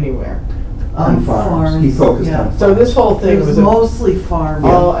anywhere? On farms. He focused yeah. on So this whole It thing was was mostly farm.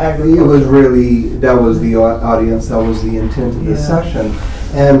 all It agriculture? was really, that was the audience, that was the intent of the Yeah. session.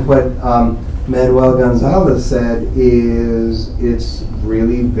 And what Manuel Gonzalez said is it's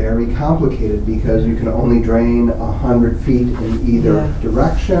really very complicated because you can only drain 100 feet in either Yeah.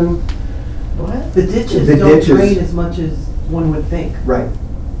 direction. What? The ditches The don't ditches- drain as much as one would think. Right.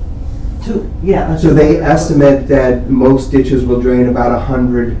 Yeah. So they estimate that most ditches will drain about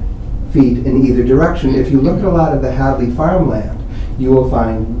 100 feet in either direction. If you look at a lot of the Hadley farmland, you will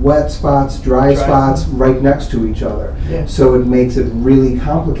find wet spots, dry Dry spots spots. right next to each other. Yeah. So it makes it really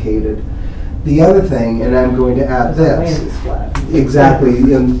complicated. The other thing, and I'm going to add The land this, is flat.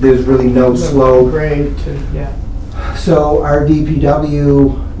 exactly, and there's really no slope. Grade to, yeah. So our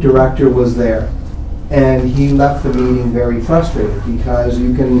DPW director was there, and he left the meeting very frustrated because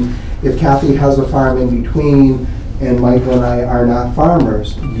you can, if Kathy has a farm in between and Michael and I are not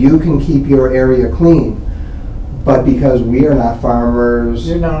farmers, you can keep your area clean, but because we are not farmers,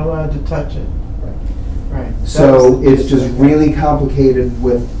 You're not allowed to touch it. Right. That so was the it's just gist. really complicated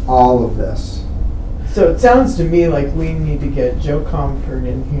with all of this. So it sounds to me like we need to get Joe Comfort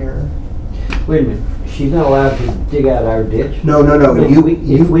in here. Wait a minute, she's not allowed to dig out our ditch? No, no, no,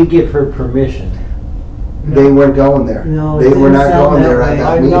 If we give her permission, they weren't going there. No, it They were didn't not sound going that there at way. that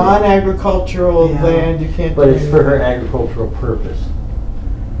On meeting. non-agricultural Yeah. land, you can't. but do it's for her anything. agricultural purpose.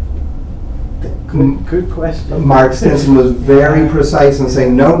 Mm. Good question. Mark Stinson was very precise in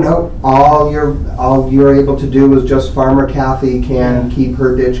saying, no, no, all you're able to do is just Farmer Kathy can keep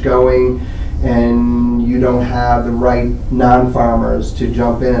her ditch going, and you don't have the right non-farmers to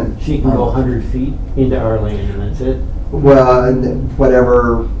jump in. She can go 100 feet into our land and that's it? Well, and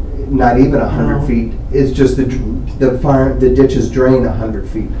whatever, not even 100 No. feet, it's just the ditches drain 100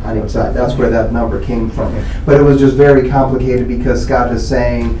 feet on each side. That's where that number came from. But it was just very complicated because Scott is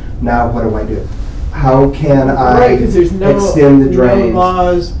saying, now what do I do? How can I Right, because there's no, extend the no drains?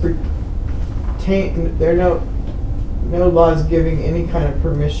 laws, there are no laws giving any kind of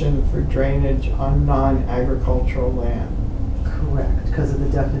permission for drainage on non-agricultural land. Correct, because of the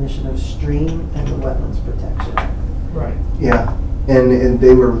definition of stream and the wetlands protection. Right. Yeah, and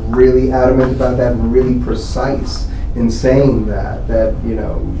they were really adamant about that and really precise in saying that, you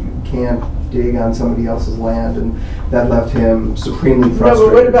know, you can't dig on somebody else's land, and that left him supremely No,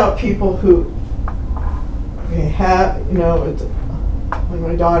 frustrated. but what about people who have, you know, it's, like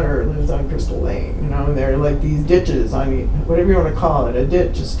my daughter lives on Crystal Lane, you know, and there are like these ditches, I mean, whatever you want to call it, a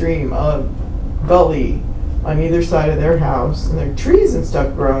ditch, a stream, a gully, on either side of their house, and there are trees and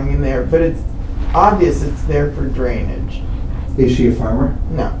stuff growing in there, but it's obvious it's there for drainage. Is she a farmer?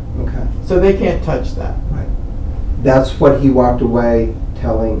 No, Okay. so they can't touch that. That's what he walked away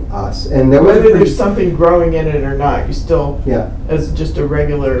telling us. And there was a Whether pretty- there's something growing in it or not, you still, Yeah. as just a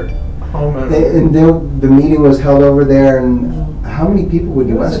regular homeowner. And the meeting was held over there, and how many people would It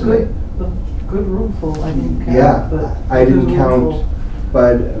you was a estimate? good room full, I didn't count. Yeah, but I good didn't room count, full.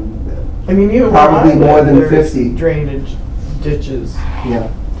 but, I mean, even where Probably I more live, than there's 50. drainage ditches. yeah,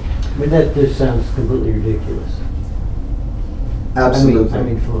 But that just sounds completely ridiculous. absolutely. I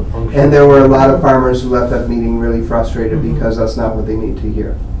mean, from a function. And there were a lot of farmers who left that meeting really frustrated because that's not what they need to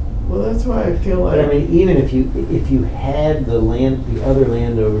hear. Well, that's why I feel But I like, mean, even if you had the other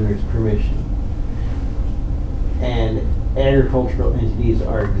landowner's permission, and agricultural entities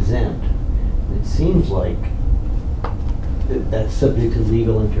are exempt, it seems like that's subject to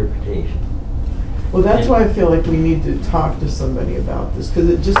legal interpretation. well, that's why I feel like we need to talk to somebody about this, because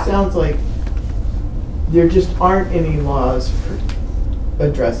it just sounds like there just aren't any laws for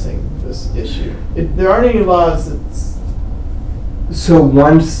addressing this issue. There aren't any laws that's, So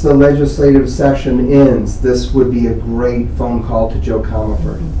once the legislative session ends, this would be a great phone call to Joe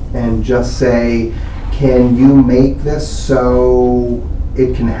Comerford and just say, can you make this so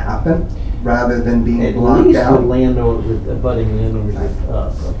it can happen rather than being At blocked least out? with landowner, with abutting landowners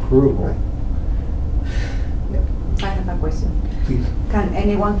approval. I have a question. Please. Can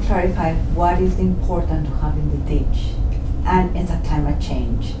anyone clarify what is important to have in the ditch? And it's a climate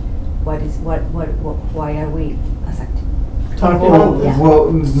change. Why are we as a talking Well, about Yeah.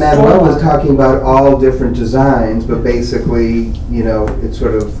 well, Manuel was talking about all different designs, but basically, it's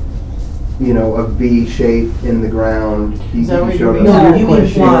sort of, a V shape in the ground. He Is that what you showed mean? us. No, Your you mean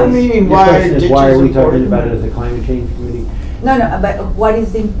question why? is- You mean your why question is, ditches why are we important? talking about it as a climate change committee? No, but what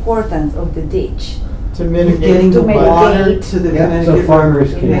is the importance of the ditch? to mitigate Getting the the To water mitigate- to the Yeah. Connecticut. So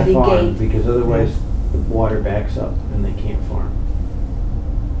farmers can Mitigate. farm, because otherwise the water backs up and they can't farm.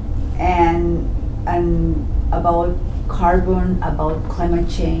 And about carbon, about climate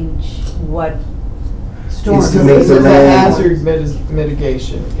change, what? Storms. It's to This make is the a land, hazard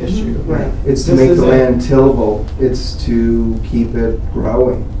mitigation issue. Right. it's to This make the isn't- land tillable. It's to keep it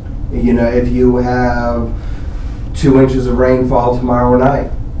growing. If you have 2 inches of rainfall tomorrow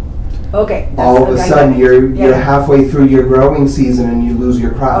night, Okay. that's all of a okay, sudden you're yeah. halfway through your growing season and you lose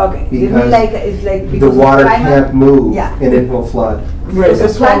your crop Okay, you mean because it's like the because of water climate? can't move Yeah. and it will flood. Right, Because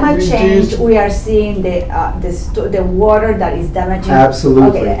this of will climate change, reduce, we are seeing the water that is damaging.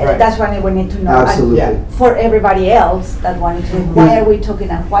 Absolutely. Okay, Right. that's what we need to know. And Absolutely. Yeah. for everybody else that wanted to, why are we talking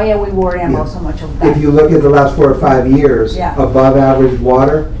and why are we worrying about so much of that? If you look at the last 4 or 5 years, Yeah. above average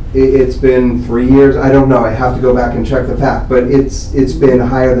water, it's been 3 years, I don't know, I have to go back and check the fact, but it's been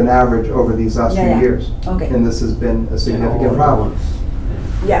higher than average over these last Yeah, few yeah. years. Okay. And this has been a And all significant at problem. once.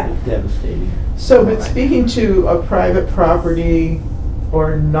 Yeah. It's devastating. so, but speaking to a private property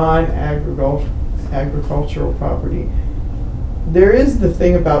or non-agricultural property, there is the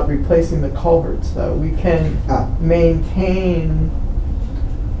thing about replacing the culverts, though. We can Ah. maintain,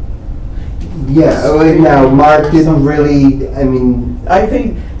 Yeah, now, Mark didn't really, I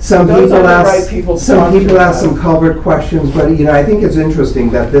think, some Those people are the right ask, people to some talk to people ask about some it. culvert questions, but, I think it's interesting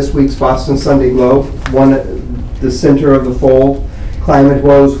that this week's Boston Sunday Globe, the center of the fold, climate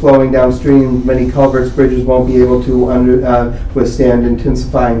woes flowing downstream, many culverts, bridges won't be able to withstand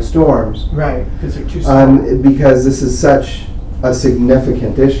intensifying storms. right, because they're too small. Because this is such a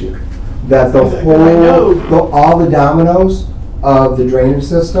significant issue, that the I know. all the dominoes of the drainage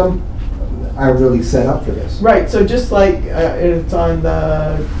system are really set up for this. Right, so just like it's on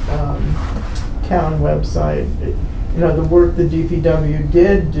the town website, the work the DPW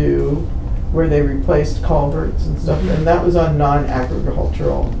did do, where they replaced culverts and stuff, and that was on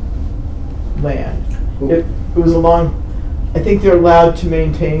non-agricultural land. It was along, I think they're allowed to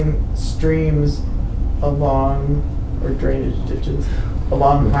maintain streams along, or drainage ditches,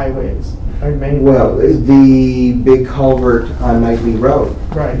 along highways, or main Well, roads. the big culvert on Knightley Road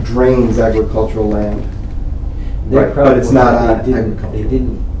Right, drains agricultural land. Their Right, but problem it's was not that on they agriculture.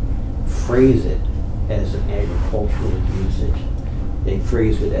 didn't phrase it as an agricultural usage. They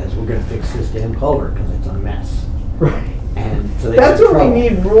phrased it as, we're gonna fix this damn culvert because it's a mess. right. And so they That's got in what we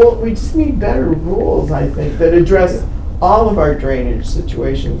trouble. need we just need better rules, I think, that address all of our drainage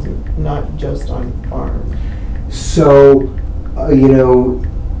situations, not just on farms. So,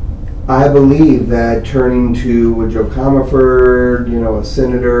 I believe that turning to Joe Comerford, a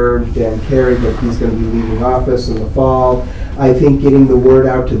senator, Dan Carey, but he's going to be leaving office in the fall. I think getting the word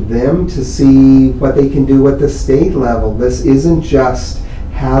out to them to see what they can do at the state level. This isn't just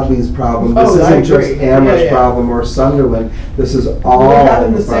Hadley's problem. Oh, This I isn't just agree. Amherst Yeah, yeah. problem or Sunderland. This is all We're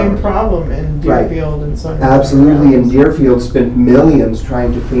having the same farmers. problem in Right. Deerfield and Sunderland. Absolutely, and Deerfield spent millions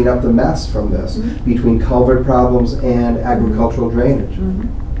trying to clean up the mess from this, Mm-hmm. between culvert problems and agricultural drainage. Mhm.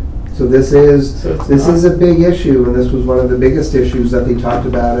 So this So is it's a big issue, and this was one of the biggest issues that they talked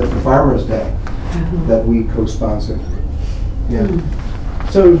about at the Farmers' Day that we co-sponsored. Yeah.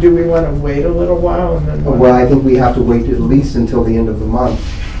 So do we want to wait a little while and then? Well, I think we have to wait at least until the end of the month,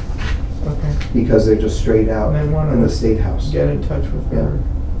 Okay, because they're just straight out And then one of in the the- State House. get in touch with her.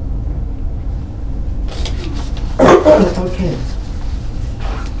 Yeah. Okay.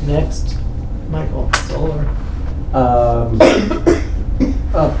 Next, Michael, solar.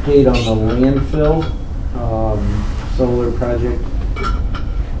 Update on the landfill, solar project.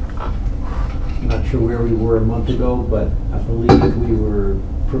 Not sure where we were a month ago, but I believe we were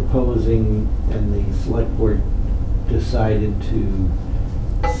proposing, and the select board decided to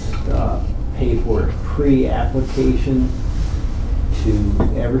pay for a pre-application to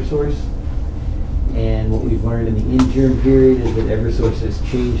Eversource. And what we've learned in the interim period is that Eversource has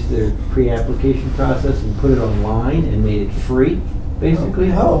changed their pre-application process and put it online and made it free,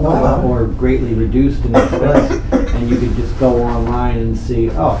 basically. Oh, wow. Or greatly reduced in expense. And you could just go online and see,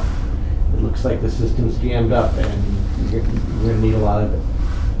 oh, it looks like the system's jammed up and you're gonna need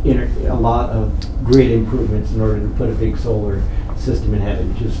a lot of grid improvements in order to put a big solar system in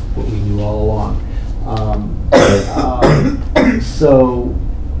heaven, which is what we knew all along. So,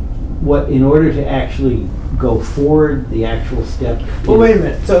 in order to actually go forward, the actual step. Well, wait a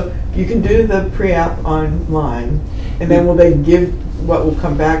minute, so you can do the pre-app online, and then will they give, what will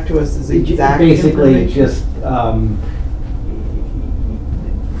come back to us is exact Basically, information? just,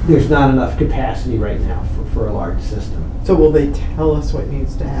 there's not enough capacity right now for a large system. So will they tell us what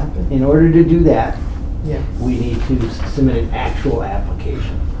needs to happen? In order to do that, Yeah. we need to submit an actual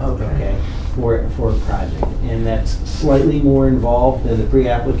application. Okay. For a project, and that's slightly more involved than the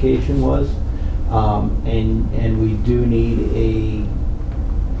pre-application was. And we do need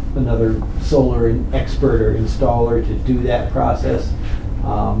another solar expert or installer to do that process.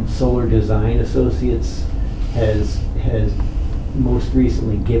 Solar Design Associates has most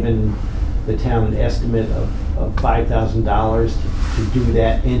recently given the town an estimate of $5,000 to do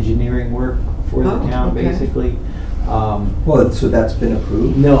that engineering work for the Oh, town, okay. basically. Well, so that's been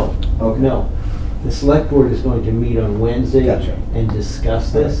approved? No, Okay. no. The select board is going to meet on Wednesday Gotcha. and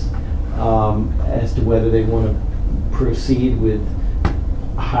discuss this, as to whether they want to proceed with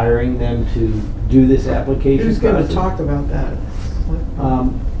hiring them to do this application Who's gonna process. talk about that?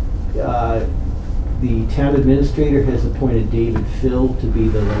 The town administrator has appointed David Phil to be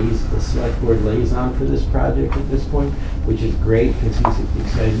the select board liaison for this project at this point, which is great because he's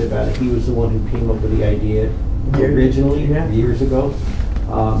excited about it. He was the one who came up with the idea originally, Yeah. years ago,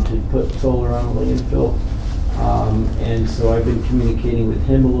 to put solar on a landfill. And so I've been communicating with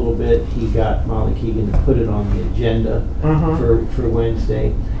him a little bit. He got Molly Keegan to put it on the agenda Uh-huh. for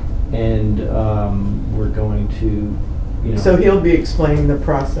Wednesday. And we're going to, So he'll be explaining the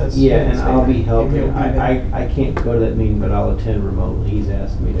process. yeah, and I'll be Wednesday, helping. and you'll be there. I can't go to that meeting, but I'll attend remotely. He's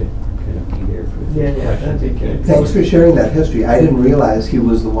asked me to kind of be there for Yeah, the yeah, questions. that'd be good. Thanks for sharing that history. I didn't realize he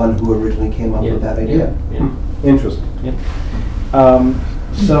was the one who originally came up with that idea. Yeah. Interesting.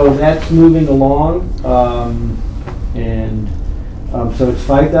 So that's moving along, and so it's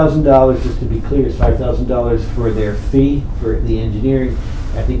 $5,000, just to be clear, it's $5,000 for their fee for the engineering.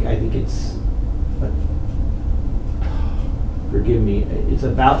 I think it's, forgive me, it's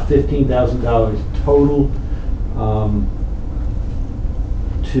about $15,000 total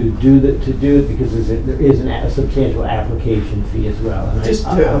to do it, because there is a substantial application fee as well. And Just to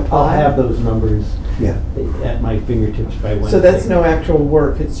I'll apply? have those numbers Yeah. at my fingertips by Wednesday. So that's no actual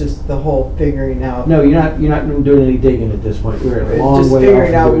work, it's just the whole figuring out. No, you're not doing any digging at this point. We're a long Just way off figuring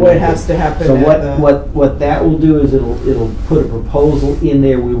of out doing what anything. has to happen So at the. what that will do is it'll put a proposal in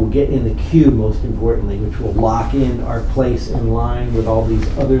there. We will get in the queue, most importantly, which will lock in our place in line with all these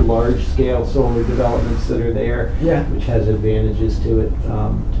other large-scale solar developments that are there. Yeah. Which has advantages to it,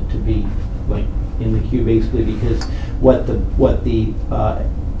 to be like in the queue, basically, because what the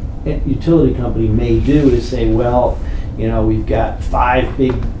utility company may do is say, well, we've got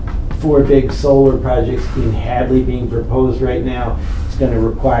 4 big solar projects in Hadley being proposed right now. It's going to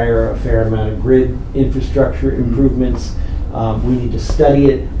require a fair amount of grid infrastructure improvements. We need to study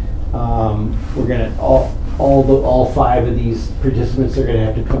it. We're going to all 5 of these participants are going to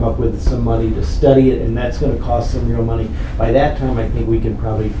have to come up with some money to study it, and that's going to cost some real money. By that time, I think we can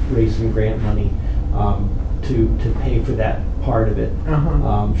probably raise some grant money to pay for that part of it.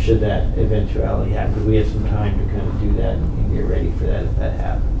 Uh-huh. Should that eventuality happen, because we have some time to kind of do that and get ready for that if that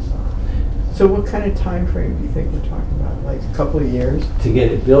happens. So what kind of time frame do you think we're talking about? Like a couple of years? To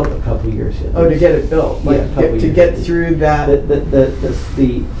get it built, a couple of years. at Oh, to least. get it built, Yeah, a like couple to years. get through that.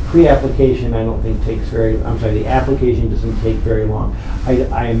 The pre-application, I don't think takes I'm sorry, the application doesn't take very long.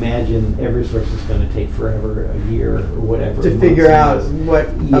 I imagine Eversource is gonna take forever, a year or whatever. To months figure and out months. what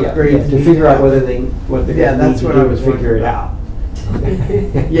Yeah, upgrades. yeah, to need figure out happen. what they're Yeah, gonna need that's to what I do was is figure it wondering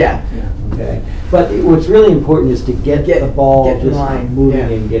out. Yeah. Okay, but what's really important is to get Get- the ball get in just line, moving yeah.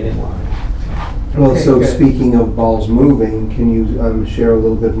 and get in line. Well, Okay, so good. speaking of balls moving, can you share a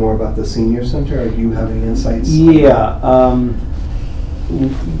little bit more about the senior center? Or do you have any insights? Yeah,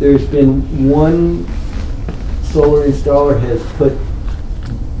 there's been one solar installer has put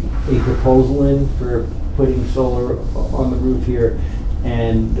a proposal in for putting solar on the roof here,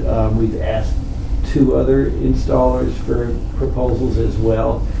 and we've asked 2 other installers for proposals as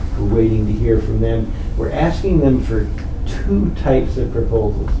well. We're waiting to hear from them. We're asking them for 2 types of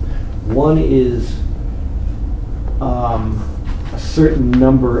proposals. One is a certain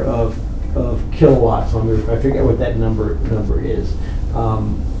number of kilowatts on the roof. I forget what that number is.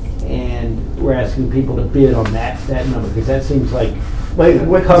 And we're asking people to bid on that number, because that seems like Like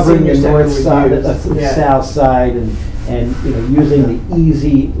what the covering senior the center north would side, use. the Yeah. south side, and using the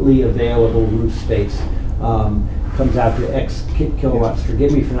easily available roof space. Comes out to X kilowatts.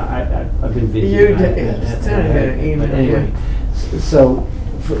 Forgive me for not, I've been busy. You and I- did, and- it's and- not an email, but anyway, yeah. so,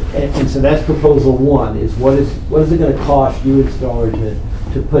 and so that's proposal 1, is what is it gonna cost you installer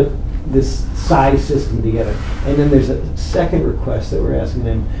to put this size system together? And then there's a second request that we're asking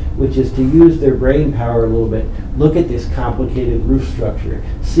them, which is to use their brain power a little bit, look at this complicated roof structure,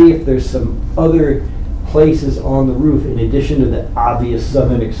 see if there's some other places on the roof, in addition to the obvious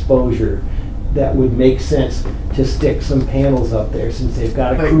southern exposure, that would make sense to stick some panels up there, since they've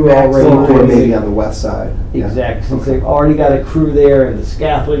got a Like crew already. maximize- Or doing maybe it. on the west side. Yeah. Exactly, since Okay. they've already got a crew there, and the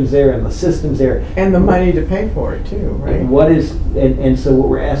scaffolding's there, and the system's there. And the money to pay for it too, right? What is, and so what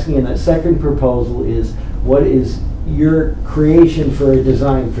we're asking in that second proposal is, what is your creation for a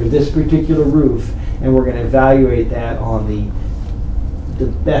design for this particular roof? And we're gonna evaluate that on the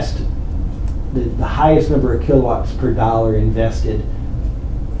best, the highest number of kilowatts per dollar invested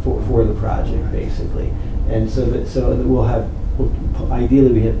for the project, basically. And so that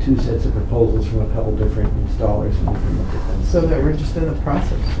ideally we have 2 sets of proposals from a couple different installers, and we can look at them. So that we're just in the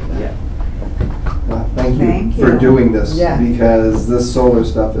process for that. Yeah. Well, thank Thank you for you. doing this, Yeah. because this solar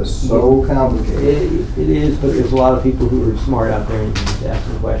stuff is so complicated. It is, but there's a lot of people who are smart out there and can just ask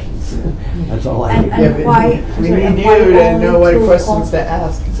them questions. That's all I And- do. Yeah, but why- We sorry, need and you why to only know what 2 questions to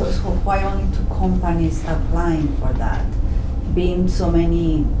ask. So why only 2 companies applying for that? Being so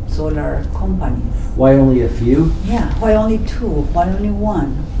many solar companies? Why only a few? Yeah, why only 2? Why only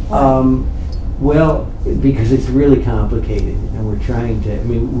 1? Why? Well, because it's really complicated, and we're trying to, I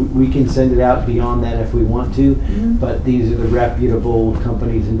mean, we can send it out beyond that if we want to, Mhm. but these are the reputable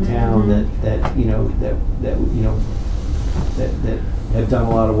companies in town Mhm. that have done a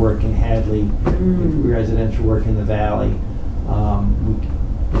lot of work in Hadley, Mm. residential work in the valley.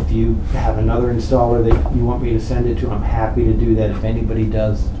 If you have another installer that you want me to send it to, I'm happy to do that if anybody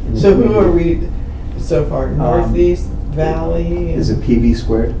does. in the So who are community. we so far? Northeast, Valley? Is it PV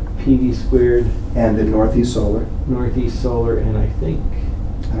squared PV Squared, and then Northeast Solar? Northeast Solar, and I think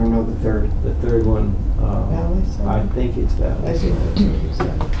I don't know the third. the third one, Valley Solar? I think it's I Valley. think that's what you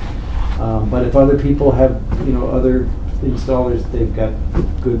said. But if other people have, other installers they've got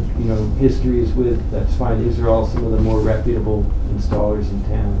good, histories with, that's fine. These are all some of the more reputable installers in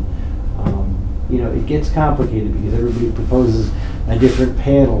town. It gets complicated because everybody proposes a different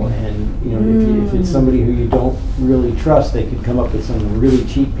panel, and, if it's somebody who you don't really trust, they could come up with some really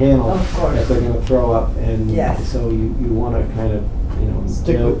cheap panel Of course. that they're gonna throw up, and Yes. so you wanna kind of,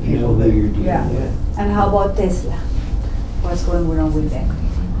 Stick know with people who that- you're dealing Yeah. with. And how about Tesla? What's going on with them?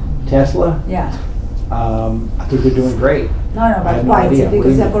 Tesla, Yeah. I think they're doing great. No, I but have no why? Is idea. it What do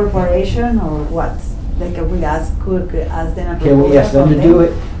because you they're a mean? corporation or what? Like, we could ask them a Can we proposal ask them from to do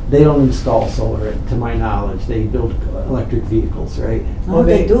it? They don't install solar, to my knowledge. They build electric vehicles, right? No, Well,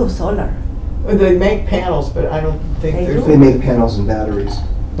 they they- do solar. Well, they make panels, but I don't think They there's. do. They make panels and batteries.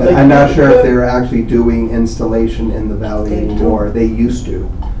 But Like, I'm not sure if but- they're actually doing installation in the valley They do. anymore. They used to.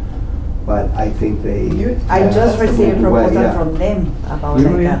 But I think they. You- I Yeah, just that's the received a movie way, proposal yeah. from them about You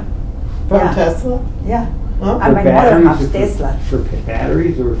like really? From Yeah. Tesla? yeah. Huh? And my mother batteries has or for- Tesla. For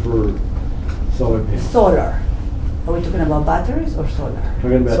batteries or for solar panels? Solar. Are we talking about batteries or solar?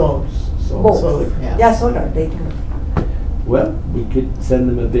 Talking about Solar. solar. Both. Solar panels. Yeah, solar, they do. Well, we could send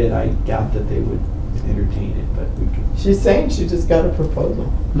them a bid. I doubt that they would entertain it, but we can. She's saying she just got a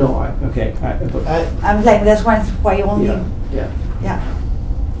proposal. No, okay. I'm like, that's why only, Yeah, yeah. yeah.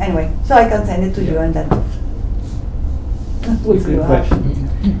 Anyway, so I can send it to you and then. we'll see Good what happens.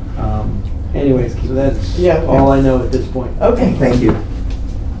 question. Anyways, so that's Yeah. all I know at this point. Okay, Thank you.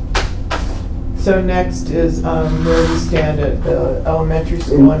 so next is where we stand at the elementary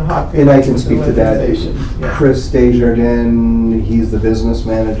school in Hopkins. And I can speak to that. Weatherization. Yeah. Chris Desjardins, he's the business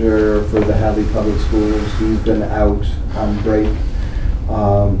manager for the Hadley Public Schools. He's been out on break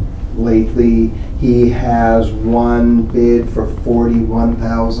lately. He has one bid for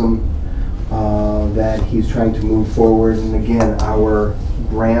 $41,000 that he's trying to move forward. And again, our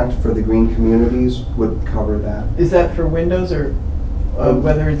grant for the green communities would cover that. Is that for windows or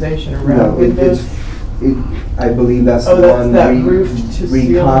weatherization No, around windows? I believe that's the Oh, that's one, that roof to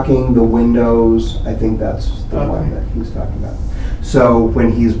seal. recocking the windows, I think that's the one Okay. that he's talking about. So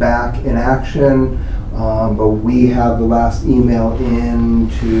when he's back in action, but we have the last email in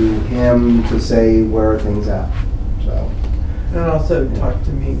to him to say where are things at, so, And also talk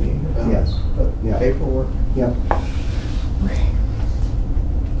to Mimi about Yes. the Yeah. paperwork. yep. Okay.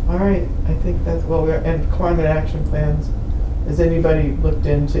 All right, I think that's, well, and climate action plans. Has anybody looked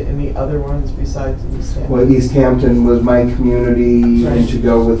into any other ones besides East Hampton? Well, East Hampton was my community and to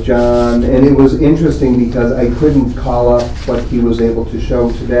go with John, and it was interesting because I couldn't call up what he was able to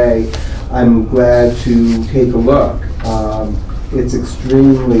show today. I'm glad to take a look. It's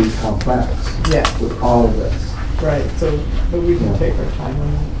extremely complex Yeah, with all of this. right, so, but we can Yeah. take our time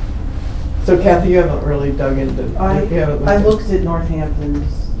on that. So Kathy, you haven't really dug into, you haven't I at- looked at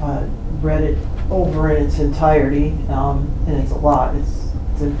Northampton's, read it over in its entirety, and it's a lot.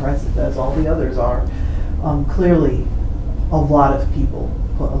 It's impressive, as all the others are. Clearly, a lot of people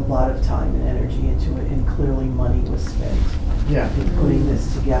put a lot of time and energy into it, and clearly money was spent Yeah. in putting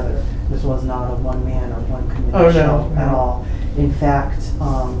this together. This was not a one-man or one Oh, committee no, show no. at all. In fact,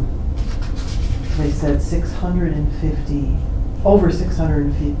 they said 650, over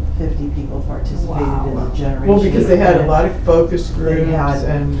 650 people participated in the generation. Well, because they had a plan. lot of focus They groups had-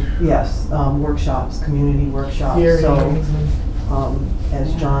 and Yes, workshops, community workshops. hearings So, and,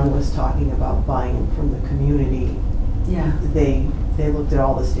 as John was talking about buying from the community, Yeah. they looked at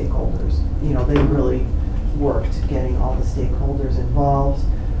all the stakeholders. You know, they really worked getting all the stakeholders involved.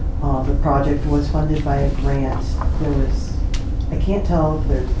 The project was funded by a grant. There was, I can't tell if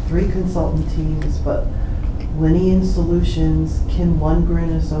there's 3 consultant teams, but Linean Solutions, Kin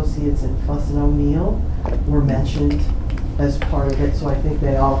Lundgren Associates, and Fuss and O'Neill were mentioned as part of it, so I think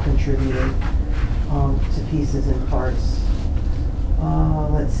they all contributed to pieces and parts.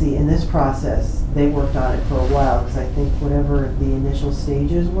 Let's see, in this process, they worked on it for a while, because I think whatever the initial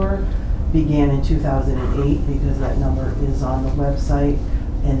stages were began in 2008, because that number is on the website,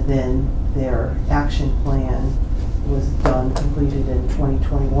 and then their action plan was done, completed in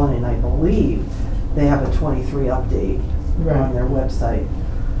 2021, and I believe they have a 23 update on right, their website.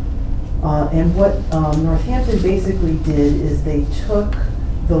 And what Northampton basically did is they took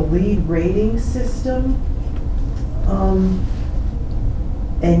the lead rating system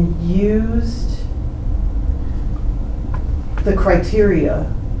and used the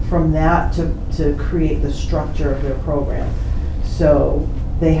criteria from that to create the structure of their program. So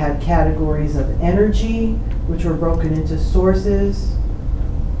they had categories of energy, which were broken into sources,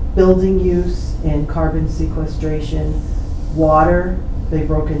 building use and carbon sequestration, water, they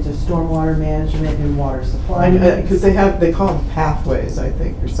broke into stormwater management and water supply. because they call them pathways, I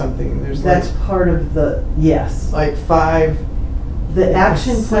think, or something, there's like, That's part of the, yes. like 5, The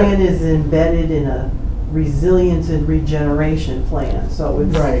action So- plan is embedded in a resilience and regeneration plan, so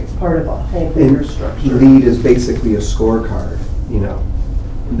it's Right. part of a whole bigger And structure. LEAD is basically a scorecard, you know.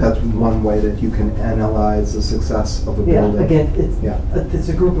 That's one way that you can analyze the success of a Yeah, building. again, Yeah. it's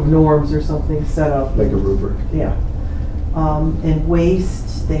a group of norms or something set up. Like a rubric. Yeah. And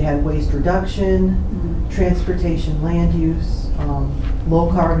waste, they had waste reduction, transportation land use, low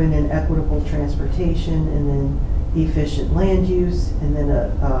carbon and equitable transportation, and then efficient land use, and then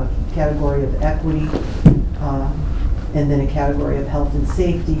a category of equity, and then a category of health and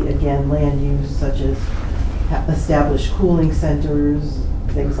safety, again, land use such as established cooling centers,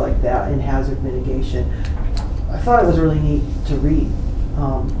 things like that, and hazard mitigation. I thought it was really neat to read,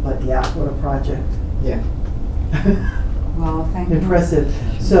 but yeah, what a project. yeah. Wow, thank you. Impressive.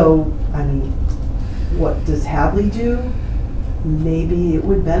 So, I mean, what does Hadley do? Maybe it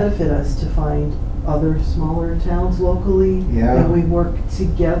would benefit us to find other smaller towns locally. Yeah. And we work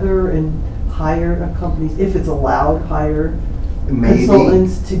together and hire companies, if it's allowed, hire Maybe,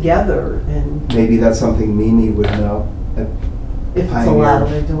 consultants together and, maybe that's something Mimi would know. If it's Pioneer allowed,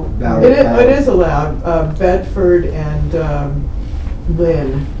 I don't. Valley. It is allowed, Bedford and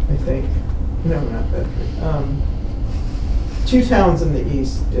Lynn, I think. No, not Bedford. 2 towns in the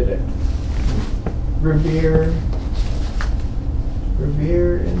east did it. Revere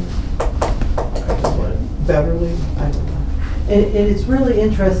and Beverly, I don't know. And it's really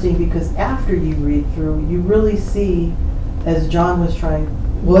interesting because after you read through, you really see, as John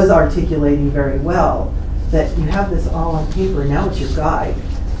was articulating very well, that you have this all on paper, now it's your guide.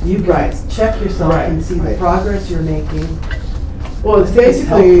 You can Right. check yourself and Right. see the Right. progress you're making. Well, it's I think it's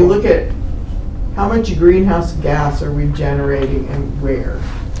basically, you helpful. look at how much greenhouse gas are we generating and where?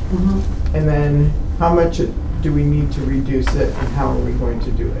 And then how much do we need to reduce it and how are we going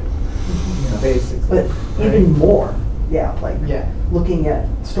to do it? Basically. But even more, yeah, like Yeah. looking at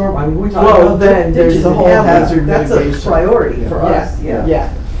storm, I mean, we're talking Well, about then there's ditches the and whole habitat. hazard That's a mitigation. priority for Yeah, us, yeah. yeah,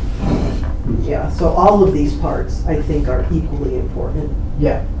 Yeah, so all of these parts, I think, are equally important.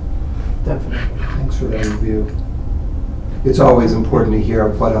 yeah, definitely. Thanks for that review. It's always important to hear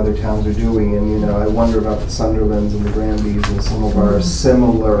what other towns are doing, and, you know, I wonder about the Sunderlands and the Granbys and some of our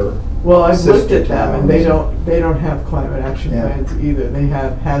similar, Well, I've looked Sister at them and they towns. don't have climate action Yeah. plans either. They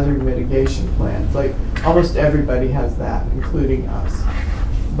have hazard mitigation plans. Like almost everybody has that, including us.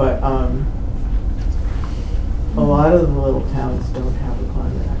 But a lot of the little towns don't have a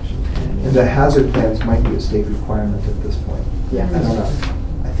climate action plan. and the hazard plans might be a state requirement at this point. Yeah. I don't know.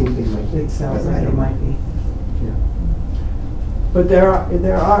 I think they might be. It sounds but I like it don't know. might be. Yeah. But there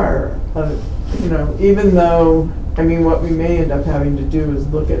are, you know, even though, I mean, what we may end up having to do is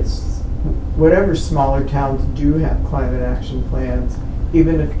look at whatever smaller towns do have climate action plans,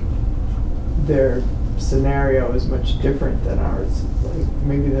 even if their scenario is much different than ours. Like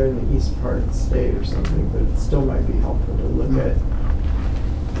maybe they're in the east part of the state or something, but it still might be helpful to look at.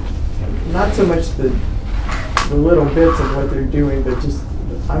 Not so much the little bits of what they're doing, but just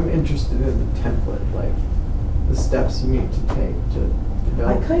I'm interested in the template, like the steps you need to take to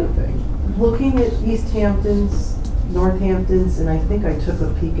develop kind the thing. Looking at East Hamptons, Northamptons, and I think I took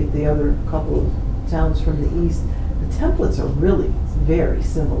a peek at the other couple of towns from the east, the templates are really very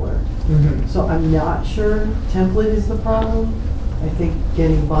similar. So I'm not sure template is the problem. I think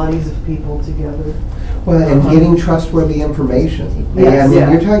getting bodies of people together. Well, and getting trustworthy information. Yes, And when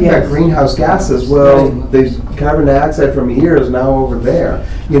yeah, you're talking yes. about greenhouse gases, well, the carbon dioxide from here is now over there.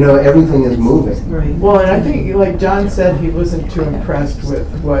 You know, everything is moving. Right. Well, and I think, like John said, he wasn't too impressed with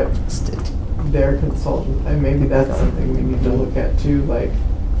what their consultant, and maybe that's something we need to look at too, like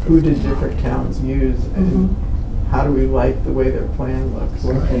who did different towns use and how do we like the way their plan looks?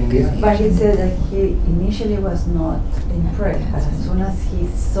 And But he said that he initially was not impressed, but as soon as he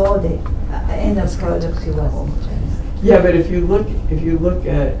saw the end product, he was impressed. Yeah, but if you look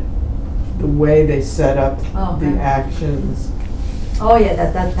at the way they set up Oh, the okay. actions Oh, yeah,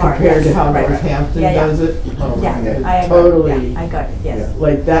 that part. compared to yes, how right, right. Northampton Yeah, yeah. does it, oh my Yeah, God, I agree. totally. Yeah, I got it, yes.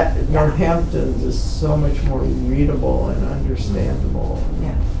 Like that, Yeah. Northampton's is so much more readable and understandable.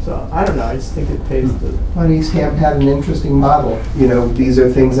 Yeah. So, I don't know, I just think it pays to, Well, East Hamp had an interesting model. You know, these are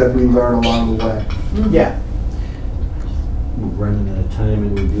things that we learn along the way. yeah, We're running out of time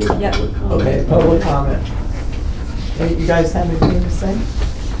and we do have Yeah. public comment. okay, public comment. Hey, you guys have anything to say?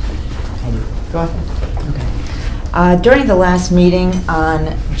 Go ahead. During the last meeting on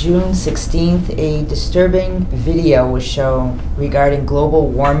June 16th, a disturbing video was shown regarding global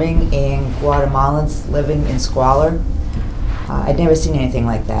warming and Guatemalans living in squalor. I'd never seen anything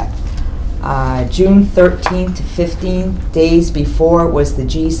like that. June 13th to 15th, days before, was the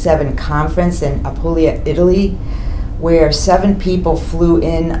G7 conference in Apulia, Italy, where 7 people flew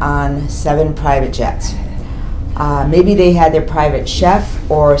in on 7 private jets. Maybe they had their private chef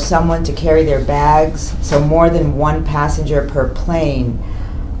or someone to carry their bags, so more than 1 passenger per plane,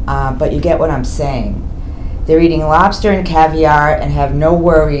 but you get what I'm saying. They're eating lobster and caviar and have no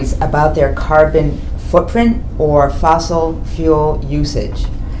worries about their carbon footprint or fossil fuel usage.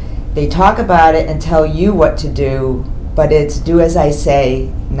 They talk about it and tell you what to do, but it's do as I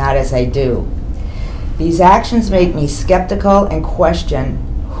say, not as I do. These actions make me skeptical and question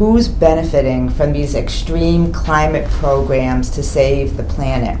who's benefiting from these extreme climate programs to save the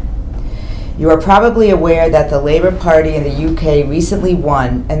planet. You are probably aware that the Labour Party in the UK recently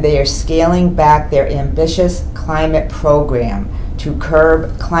won, and they are scaling back their ambitious climate program to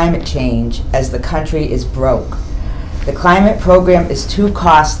curb climate change as the country is broke. The climate program is too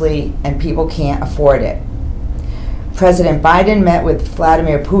costly and people can't afford it. President Biden met with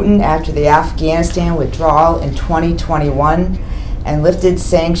Vladimir Putin after the Afghanistan withdrawal in 2021 and lifted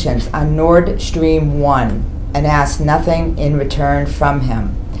sanctions on Nord Stream 1 and asked nothing in return from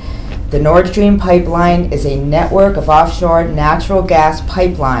him. The Nord Stream pipeline is a network of offshore natural gas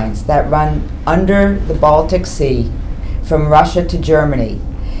pipelines that run under the Baltic Sea from Russia to Germany.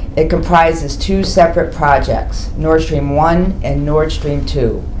 It comprises two separate projects, Nord Stream 1 and Nord Stream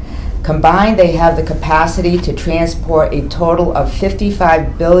 2. Combined, they have the capacity to transport a total of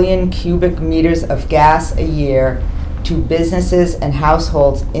 55 billion cubic meters of gas a year to businesses and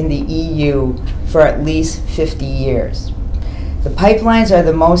households in the EU for at least 50 years. The pipelines are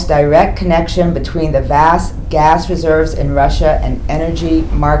the most direct connection between the vast gas reserves in Russia and energy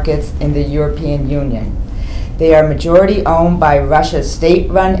markets in the European Union. They are majority owned by Russia's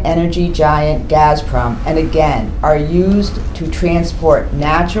state-run energy giant Gazprom, and again are used to transport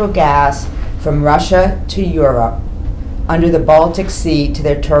natural gas from Russia to Europe under the Baltic Sea to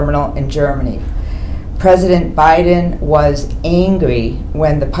their terminal in Germany. President Biden was angry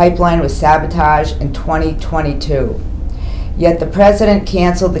when the pipeline was sabotaged in 2022. Yet the president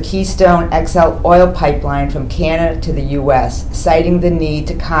canceled the Keystone XL oil pipeline from Canada to the U.S., citing the need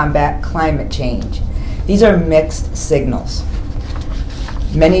to combat climate change. These are mixed signals.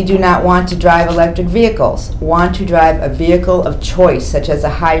 Many do not want to drive electric vehicles, want to drive a vehicle of choice such as a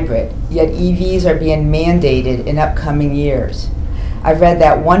hybrid, yet EVs are being mandated in upcoming years. I've read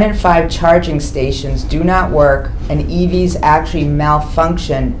that 1 in 5 charging stations do not work and EVs actually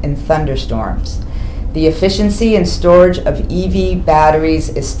malfunction in thunderstorms. The efficiency and storage of EV batteries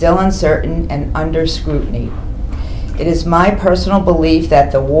is still uncertain and under scrutiny. It is my personal belief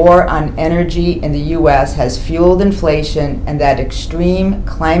that the war on energy in the U.S. has fueled inflation and that extreme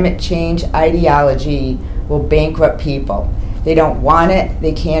climate change ideology will bankrupt people. They don't want it,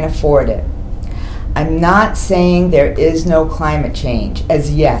 they can't afford it. I'm not saying there is no climate change,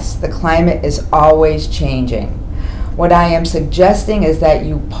 as yes, the climate is always changing. What I am suggesting is that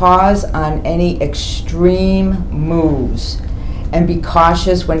you pause on any extreme moves and be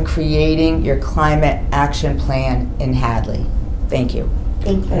cautious when creating your climate action plan in Hadley. Thank you.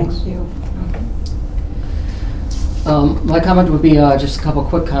 Thank you. Thanks. My comment would be just a couple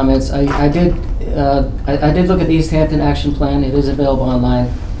quick comments. I did look at the East Hampton Action Plan. It is available online.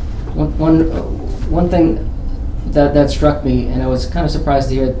 One thing that struck me, and I was kind of surprised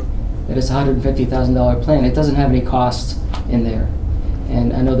to hear that it's a $150,000 plan. It doesn't have any costs in there.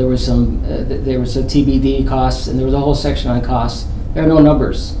 And I know there was some TBD costs, and there was a whole section on costs. There are no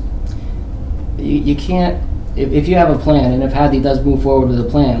numbers. You can't, if you have a plan, and if Hadley does move forward with a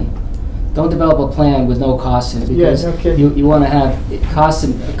plan, don't develop a plan with no costs in it, because you want to have costs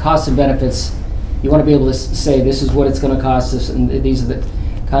and benefits. You want to be able to say this is what it's going to cost us, and these are the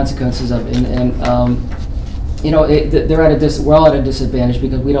consequences of it. And you know, we're all at a disadvantage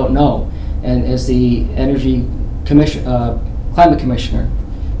because we don't know. And as the Energy Commission, Climate Commissioner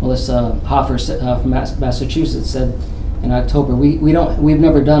Melissa Hoffer from Massachusetts said in October, we've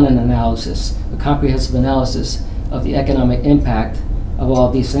never done an analysis, a comprehensive analysis of the economic impact of all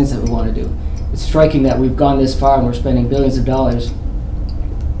of these things that we want to do. It's striking that we've gone this far and we're spending billions of dollars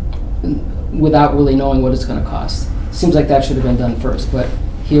without really knowing what it's going to cost. Seems like that should have been done first, but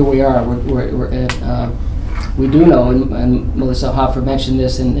here we are. We do know, and Melissa Hoffer mentioned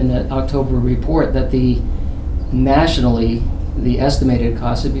this in the October report, that nationally, the estimated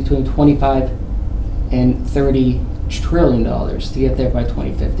cost is between $25 and $30 trillion to get there by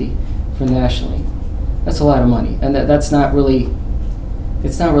 2050 for nationally. That's a lot of money, and that's not really,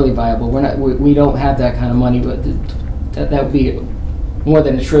 it's not really viable. We don't have that kind of money, but that would be more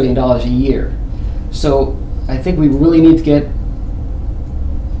than $1 trillion a year. So I think we really need to get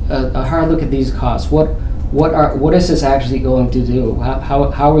a hard look at these costs. What is this actually going to do? How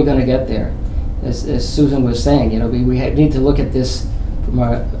are we going to get there? As Susan was saying, you know, we need to look at this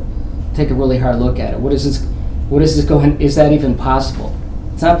take a really hard look at it. What is this going? Is that even possible?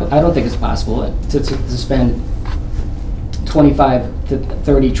 It's not. I don't think it's possible to spend 25 to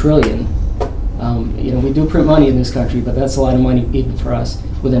 30 trillion. You know, we do print money in this country, but that's a lot of money even for us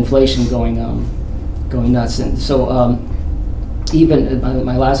with inflation going nuts. And so even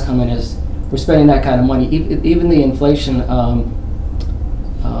my last comment is, we're spending that kind of money. Even the inflation,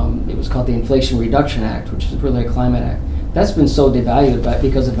 it was called the Inflation Reduction Act, which is really a climate act. That's been so devalued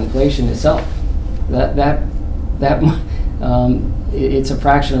because of inflation itself. It's a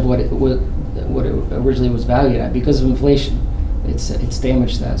fraction of what it originally was valued at because of inflation. It's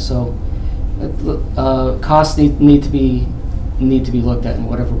damaged that. So costs need to be looked at in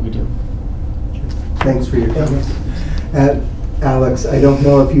whatever we do. Thanks for your comments. Alex, I don't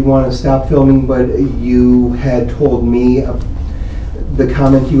know if you want to stop filming, but you had told me the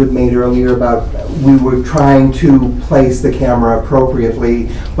comment you had made earlier about we were trying to place the camera appropriately,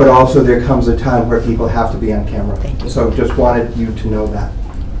 but also there comes a time where people have to be on camera. Thank you. So just wanted you to know that.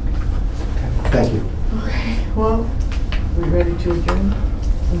 Thank you. Okay, well, we ready to adjourn?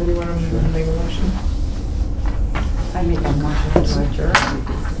 Somebody want to make a motion? I make a motion to adjourn.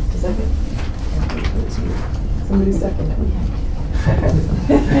 Second? Somebody second it.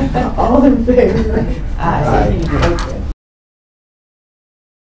 All in favor? Aye. Okay.